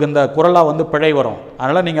உங்களுக்கு இந்த குறளாக பிழை வரும்.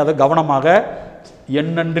 அதனால் நீங்கள் அதை கவனமாக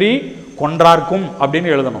எண்ணன்றி கொன்றார்க்கும் அப்படின்னு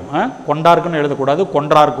எழுதணும். கொண்டார்க்குன்னு எழுதக்கூடாது,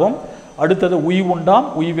 கொன்றார்க்கும். அடுத்தது உய்வுண்டாம்,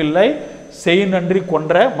 உய்வில்லை செய் நன்றி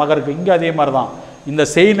கொன்ற மகருக்கு. இங்கே அதே மாதிரி தான். இந்த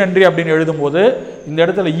செய் நன்றி அப்படின்னு எழுதும்போது இந்த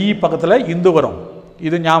இடத்துல ஈ பக்கத்தில் இந்து வரும்.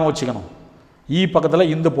 இது ஞாபகம் வச்சுக்கணும். ஈ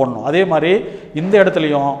பக்கத்தில் இந்து போடணும். அதே மாதிரி இந்த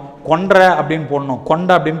இடத்துலையும் கொன்ற அப்படின்னு போடணும், கொண்ட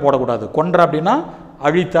அப்படின்னு போடக்கூடாது. கொன்ற அப்படின்னா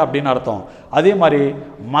அழித்த அப்படின்னு அர்த்தம். அதே மாதிரி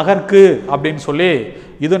மகற்கு அப்படின்னு சொல்லி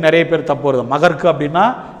இது நிறைய பேர் தப்பு வருது. மகற்கு அப்படின்னா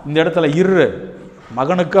இந்த இடத்துல இரு,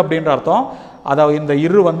 மகனுக்கு அப்படின்ற அர்த்தம். அதாவது இந்த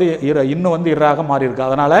இரு இன்னும் இராக மாறி இருக்கு.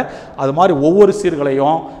 அதனால் அது மாதிரி ஒவ்வொரு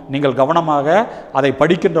சீர்களையும் நீங்கள் கவனமாக அதை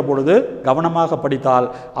படிக்கின்ற பொழுது கவனமாக படித்தால்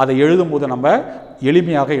அதை எழுதும்போது நம்ம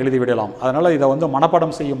எளிமையாக எழுதிவிடலாம். அதனால் இதை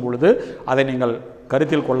மனப்பாடம் செய்யும் பொழுது அதை நீங்கள்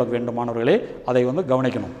கருத்தில் கொள்ள வேண்டுமானவர்களே, அதை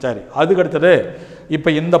கவனிக்கணும். சரி, அதுக்கடுத்தது இப்போ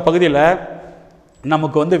இந்த பகுதியில்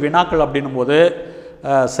நமக்கு வினாக்கள் அப்படின்னும் போது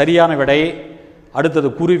சரியான விடை, அடுத்தது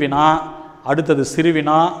குருவினா, அடுத்தது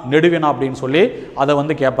சிறுவினா, நெடுவினா அப்படின்னு சொல்லி அதை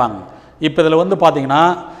கேட்பாங்க. இப்போ இதில் பார்த்தீங்கன்னா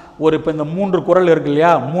இப்போ இந்த 3 குறள் இருக்கு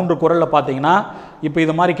இல்லையா, 3 குறளில் பார்த்தீங்கன்னா இப்போ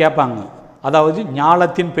இது மாதிரி கேட்பாங்க. அதாவது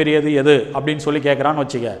ஞாலத்தின் பெரியது எது அப்படின்னு சொல்லி கேட்குறான்னு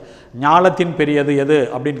வச்சுக்க. ஞாலத்தின் பெரியது எது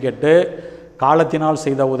அப்படின்னு கேட்டு காலத்தினால்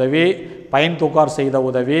செய்த உதவி, பயன் தூக்கார் செய்த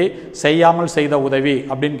உதவி, செய்யாமல் செய்த உதவி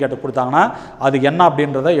அப்படின்னு கேட்டு கொடுத்தாங்கன்னா அது என்ன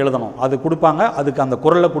அப்படின்றத எழுதணும். அது கொடுப்பாங்க. அதுக்கு அந்த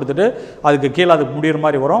குறளை கொடுத்துட்டு அதுக்கு கீழே அதுக்கு முடிகிற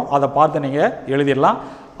மாதிரி வரும். அதை பார்த்து நீங்கள் எழுதிடலாம்.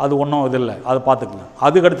 அது ஒன்றும் இது இல்லை, அதை பார்த்துக்குங்க.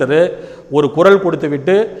 அதுக்கடுத்தது ஒரு குறள் கொடுத்து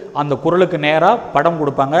விட்டு அந்த குறளுக்கு நேராக படம்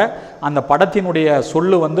கொடுப்பாங்க. அந்த படத்தினுடைய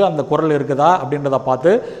சொல்லு அந்த குறள் இருக்குதா அப்படின்றத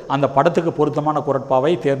பார்த்து அந்த படத்துக்கு பொருத்தமான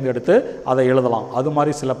குறட்பாவை தேர்ந்தெடுத்து அதை எழுதலாம். அது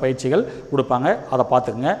மாதிரி சில பயிற்சிகள் கொடுப்பாங்க, அதை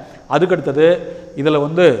பார்த்துக்குங்க. அதுக்கடுத்தது இதில்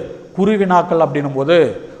குருவினாக்கள் அப்படின்னும் போது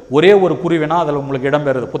ஒரே ஒரு குருவினா அதில் உங்களுக்கு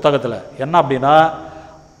இடம்பெறுது புத்தகத்தில். என்ன அப்படின்னா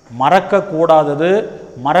மறக்கக்கூடாதது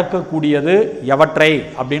மறக்கக்கூடியது எவற்றை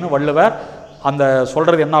அப்படின்னு வள்ளுவர் அந்த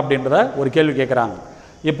சொல்கிறது என்ன அப்படின்றத ஒரு கேள்வி கேட்குறாங்க.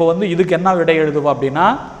 இப்போ இதுக்கு என்ன விடை எழுதுவா அப்படின்னா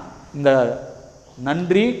இந்த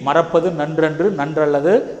நன்றி மறப்பது நன்றன்று,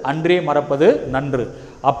 நன்றல்லது அன்றே மறப்பது நன்று.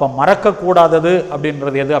 அப்போ மறக்கக்கூடாதது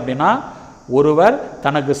அப்படின்றது எது அப்படின்னா ஒருவர்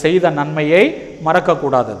தனக்கு செய்த நன்மையை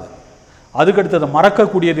மறக்கக்கூடாதது. அதுக்கடுத்தது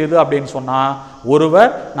மறக்கக்கூடியது எது அப்படின்னு சொன்னால்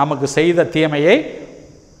ஒருவர் நமக்கு செய்த தீமையை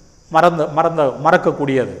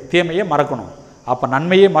மறக்கக்கூடியது. தீமையை மறக்கணும். அப்போ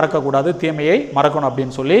நன்மையை மறக்கக்கூடாது, தீமையை மறக்கணும்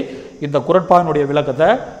அப்படின்னு சொல்லி இந்த குறட்பாவினுடைய விளக்கத்தை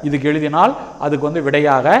இதுக்கு எழுதினால் அதுக்கு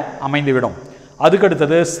விடையாக அமைந்துவிடும்.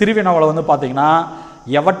 அதுக்கடுத்தது சிறுவினாவில் பார்த்தீங்கன்னா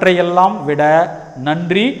எவற்றையெல்லாம் விட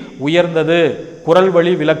நன்றி உயர்ந்தது குறள்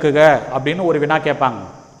வழி விளக்குக அப்படின்னு ஒரு வினா கேட்பாங்க.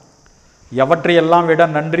 எவற்றையெல்லாம் விட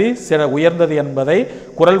நன்றி சிற உயர்ந்தது என்பதை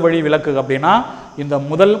குறள் வழி விளக்குக அப்படின்னா இந்த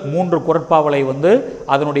முதல் 3 குறட்பாவலை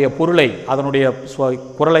அதனுடைய பொருளை, அதனுடைய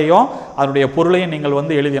குறளையும் அதனுடைய பொருளையும் நீங்கள்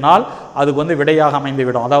எழுதினால் அதுக்கு விடையாக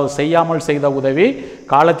அமைந்துவிடும். அதாவது செய்யாமல் செய்த உதவி,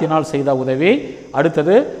 காலத்தினால் செய்த உதவி,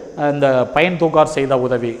 அடுத்தது இந்த பயன் தூக்கார் செய்த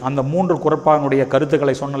உதவி அந்த 3 குறட்பானுடைய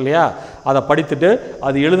கருத்துக்களை சொன்னோம் இல்லையா, அதை படித்துட்டு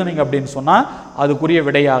அது எழுதுனீங்க அப்படின்னு சொன்னால் அதுக்குரிய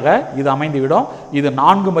விடையாக இது அமைந்துவிடும். இது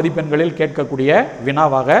 4 மதிப்பெண்களில் கேட்கக்கூடிய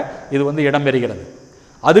வினாவாக இது வந்து இடம்பெறுகிறது.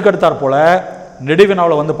 அதுக்கடுத்தாற் போல்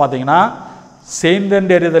நெடுவினாவில் வந்து பார்த்தீங்கன்னா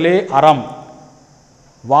செய்தென்றறிதலே அறம்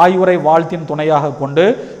வாயுரை வாழ்த்தின் துணையாக கொண்டு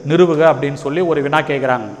நிறுவுக அப்படின்னு சொல்லி ஒரு வினா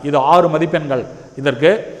கேட்குறாங்க. இது 6 மதிப்பெண்கள்.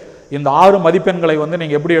 இதற்கு இந்த 6 மதிப்பெண்களை வந்து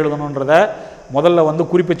நீங்கள் எப்படி எழுதணுன்றத முதல்ல வந்து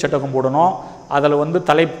குறிப்பு சட்டகம் போடணும். அதில் வந்து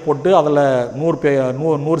தலைப்பு போட்டு அதில்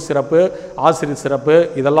 100 சிறப்பு, ஆசிரியர் சிறப்பு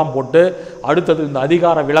இதெல்லாம் போட்டு அடுத்தது இந்த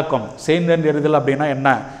அதிகார விளக்கம் செய்தென்றறிதல் அப்படின்னா என்ன,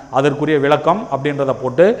 அதற்குரிய விளக்கம் அப்படின்றத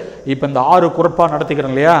போட்டு இப்போ இந்த 6 குறட்பா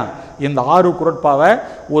நடத்திக்கிறோம் இல்லையா, இந்த 6 குறட்பாவை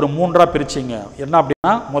ஒரு 3ஆக பிரிச்சிங்க. என்ன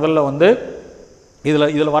அப்படின்னா முதல்ல வந்து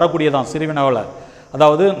இதில் வரக்கூடியதான் சிறுவினாவில்,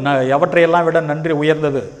 அதாவது எவற்றையெல்லாம் விட நன்றி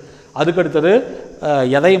உயர்ந்தது, அதுக்கடுத்தது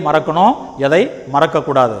எதை மறக்கணும் எதை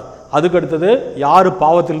மறக்கக்கூடாது, அதுக்கடுத்தது யார்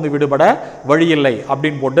பாவத்திலிருந்து விடுபட வழியில்லை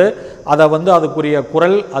அப்படின்னு போட்டு அதை வந்து அதுக்குரிய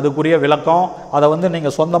குறள் அதுக்குரிய விளக்கம் அதை வந்து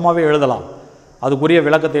நீங்கள் சொந்தமாகவே எழுதலாம். அதுக்குரிய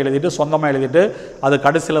விளக்கத்தை எழுதிட்டு சொந்தமாக எழுதிட்டு அது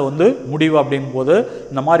கடைசியில் வந்து முடிவு அப்படின் போது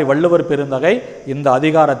இந்த மாதிரி வள்ளுவர் பெருந்தகை இந்த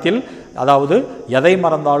அதிகாரத்தில் அதாவது எதை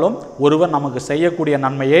மறந்தாலும் ஒருவர் நமக்கு செய்யக்கூடிய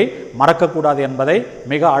நன்மையை மறக்கக்கூடாது என்பதை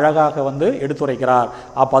மிக அழகாக வந்து எடுத்துரைக்கிறார்.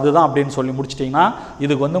 அப்போ அதுதான் அப்படின்னு சொல்லி முடிச்சிட்டிங்கன்னா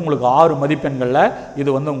இதுக்கு வந்து உங்களுக்கு 6 மதிப்பெண்களில் இது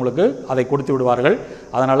வந்து உங்களுக்கு அதை கொடுத்து விடுவார்கள்.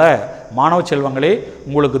 அதனால் மாணவ செல்வங்களே,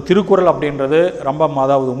 உங்களுக்கு திருக்குறள் அப்படின்றது ரொம்ப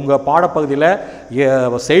அதாவது உங்கள் பாடப்பகுதியில்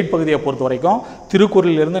சைட் பகுதியை பொறுத்த வரைக்கும்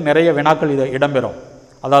திருக்குறளிலிருந்து நிறைய வினாக்கள் இதை இடம்பெறும்.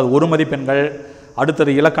 அதாவது 1 மதிப்பெண்கள்,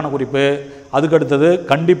 அடுத்தது இலக்கண குறிப்பு, அதுக்கடுத்தது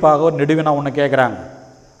கண்டிப்பாக நெடுவினா ஒன்று கேட்குறாங்க,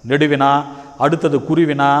 நெடுவினா, அடுத்தது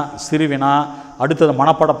குருவினா, சிறுவினா, அடுத்தது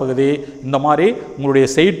மனப்பாட பகுதி. இந்த மாதிரி உங்களுடைய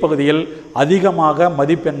சைட் பகுதியில் அதிகமாக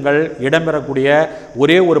மதிப்பெண்கள் இடம்பெறக்கூடிய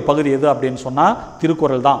ஒரே ஒரு பகுதி எது அப்படின்னு சொன்னால்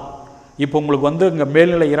திருக்குறள் தான். இப்போ உங்களுக்கு வந்து இங்கே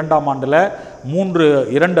மேல்நிலை 2ஆம் ஆண்டில்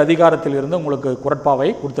 2 அதிகாரத்திலிருந்து உங்களுக்கு குறட்பாவை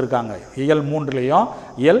கொடுத்துருக்காங்க. இயல் 3லையும்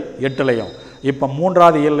இயல் 8லையும். இப்போ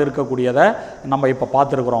 3ஆவது இயல் இருக்கக்கூடியதை நம்ம இப்போ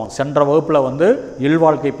பார்த்துருக்குறோம். சென்ற வகுப்பில் வந்து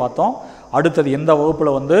இல்வாழ்க்கை பார்த்தோம். அடுத்தது இந்த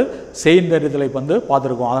வகுப்பில் வந்து செய்தறிதலை வந்து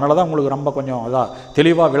பார்த்துருக்கோம். அதனால தான் உங்களுக்கு ரொம்ப கொஞ்சம்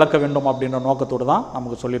தெளிவாக விளக்க வேண்டும் அப்படின்ற நோக்கத்தோடு தான்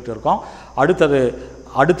நமக்கு சொல்லிட்டு இருக்கோம்.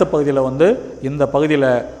 அடுத்த பகுதியில் வந்து இந்த பகுதியில்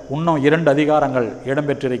இன்னும் 2 அதிகாரங்கள்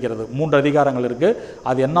இடம்பெற்றிருக்கிறது. 3 அதிகாரங்கள் இருக்குது.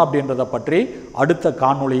 அது என்ன அப்படின்றத பற்றி அடுத்த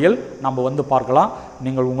காணொளியில் நம்ம வந்து பார்க்கலாம்.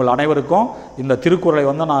 நீங்கள் உங்கள் அனைவருக்கும் இந்த திருக்குறளை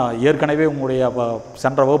வந்து நான் ஏற்கனவே உங்களுடைய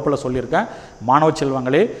சென்ற வகுப்பில் சொல்லியிருக்கேன். மாணவ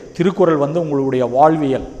செல்வங்களே, திருக்குறள் வந்து உங்களுடைய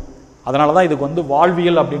வாழ்வியல். அதனால தான் இதுக்கு வந்து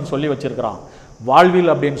வாழ்வியல் அப்படின்னு சொல்லி வச்சுருக்கிறான்.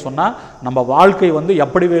 வாழ்வியல் அப்படின்னு சொன்னால் நம்ம வாழ்க்கை வந்து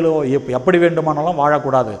எப்படி வேண்டுமானாலும்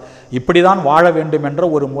வாழக்கூடாது, இப்படி தான் வாழ வேண்டும் என்ற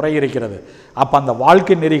ஒரு முறை இருக்கிறது. அப்போ அந்த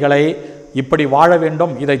வாழ்க்கை நெறிகளை இப்படி வாழ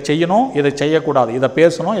வேண்டும், இதை செய்யணும், இதை செய்யக்கூடாது, இதை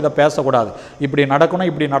பேசணும், இதை பேசக்கூடாது, இப்படி நடக்கணும்,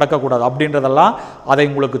 இப்படி நடக்கக்கூடாது அப்படின்றதெல்லாம் அதை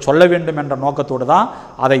உங்களுக்கு சொல்ல வேண்டும் என்ற நோக்கத்தோடு தான்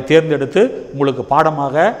அதை தேர்ந்தெடுத்து உங்களுக்கு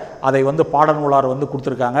பாடமாக அதை வந்து பாடநூலார் வந்து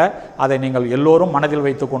கொடுத்துருக்காங்க. அதை நீங்கள் எல்லோரும் மனதில்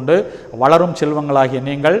வைத்துக்கொண்டு வளரும் செல்வங்களாகிய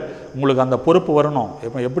நீங்கள் உங்களுக்கு அந்த பொறுப்பு வரணும்.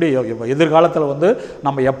 எப்படி எதிர்காலத்தில் வந்து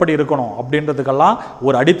நம்ம எப்படி இருக்கணும் அப்படின்றதுக்கெல்லாம்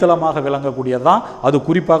ஒரு அடித்தளமாக விளங்கக்கூடியது தான் அது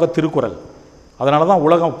குறிப்பாக திருக்குறள். அதனால தான்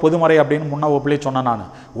உலகம் பொதுமறை அப்படின்னு முன்ன வகுப்பிலே சொன்னேன் நான்.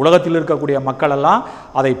 உலகத்தில் இருக்கக்கூடிய மக்கள் எல்லாம்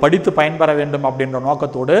அதை படித்து பயன்பெற வேண்டும் அப்படின்ற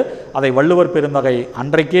நோக்கத்தோடு அதை வள்ளுவர் பெருந்தகை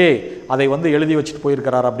அன்றைக்கே அதை வந்து எழுதி வச்சுட்டு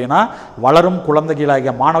போயிருக்கிறார். அப்படின்னா வளரும்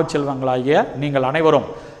குழந்தைகளாகிய மாணவ செல்வங்களாகிய நீங்கள் அனைவரும்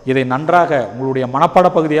இதை நன்றாக உங்களுடைய மனப்பாட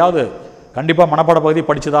பகுதியாவது கண்டிப்பாக மனப்பாட பகுதி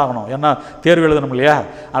படித்து தான் ஆகணும். ஏன்னா தேர்வு எழுதணும் இல்லையா.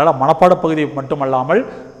 அதனால் மனப்பாட பகுதி மட்டுமல்லாமல்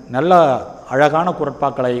நல்ல அழகான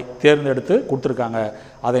குறட்பாக்களை தேர்ந்தெடுத்து கொடுத்துருக்காங்க.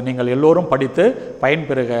 அதை நீங்கள் எல்லோரும் படித்து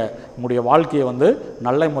பயன்பெறுக. உங்களுடைய வாழ்க்கையை வந்து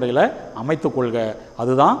நல்ல முறையில் அமைத்து கொள்க.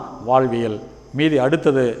 அதுதான் வாழ்வியல். மீதி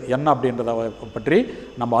அடுத்தது என்ன அப்படின்றத பற்றி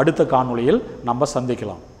நம்ம அடுத்த காணொளியில் நம்ம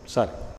சந்திக்கலாம் சார்.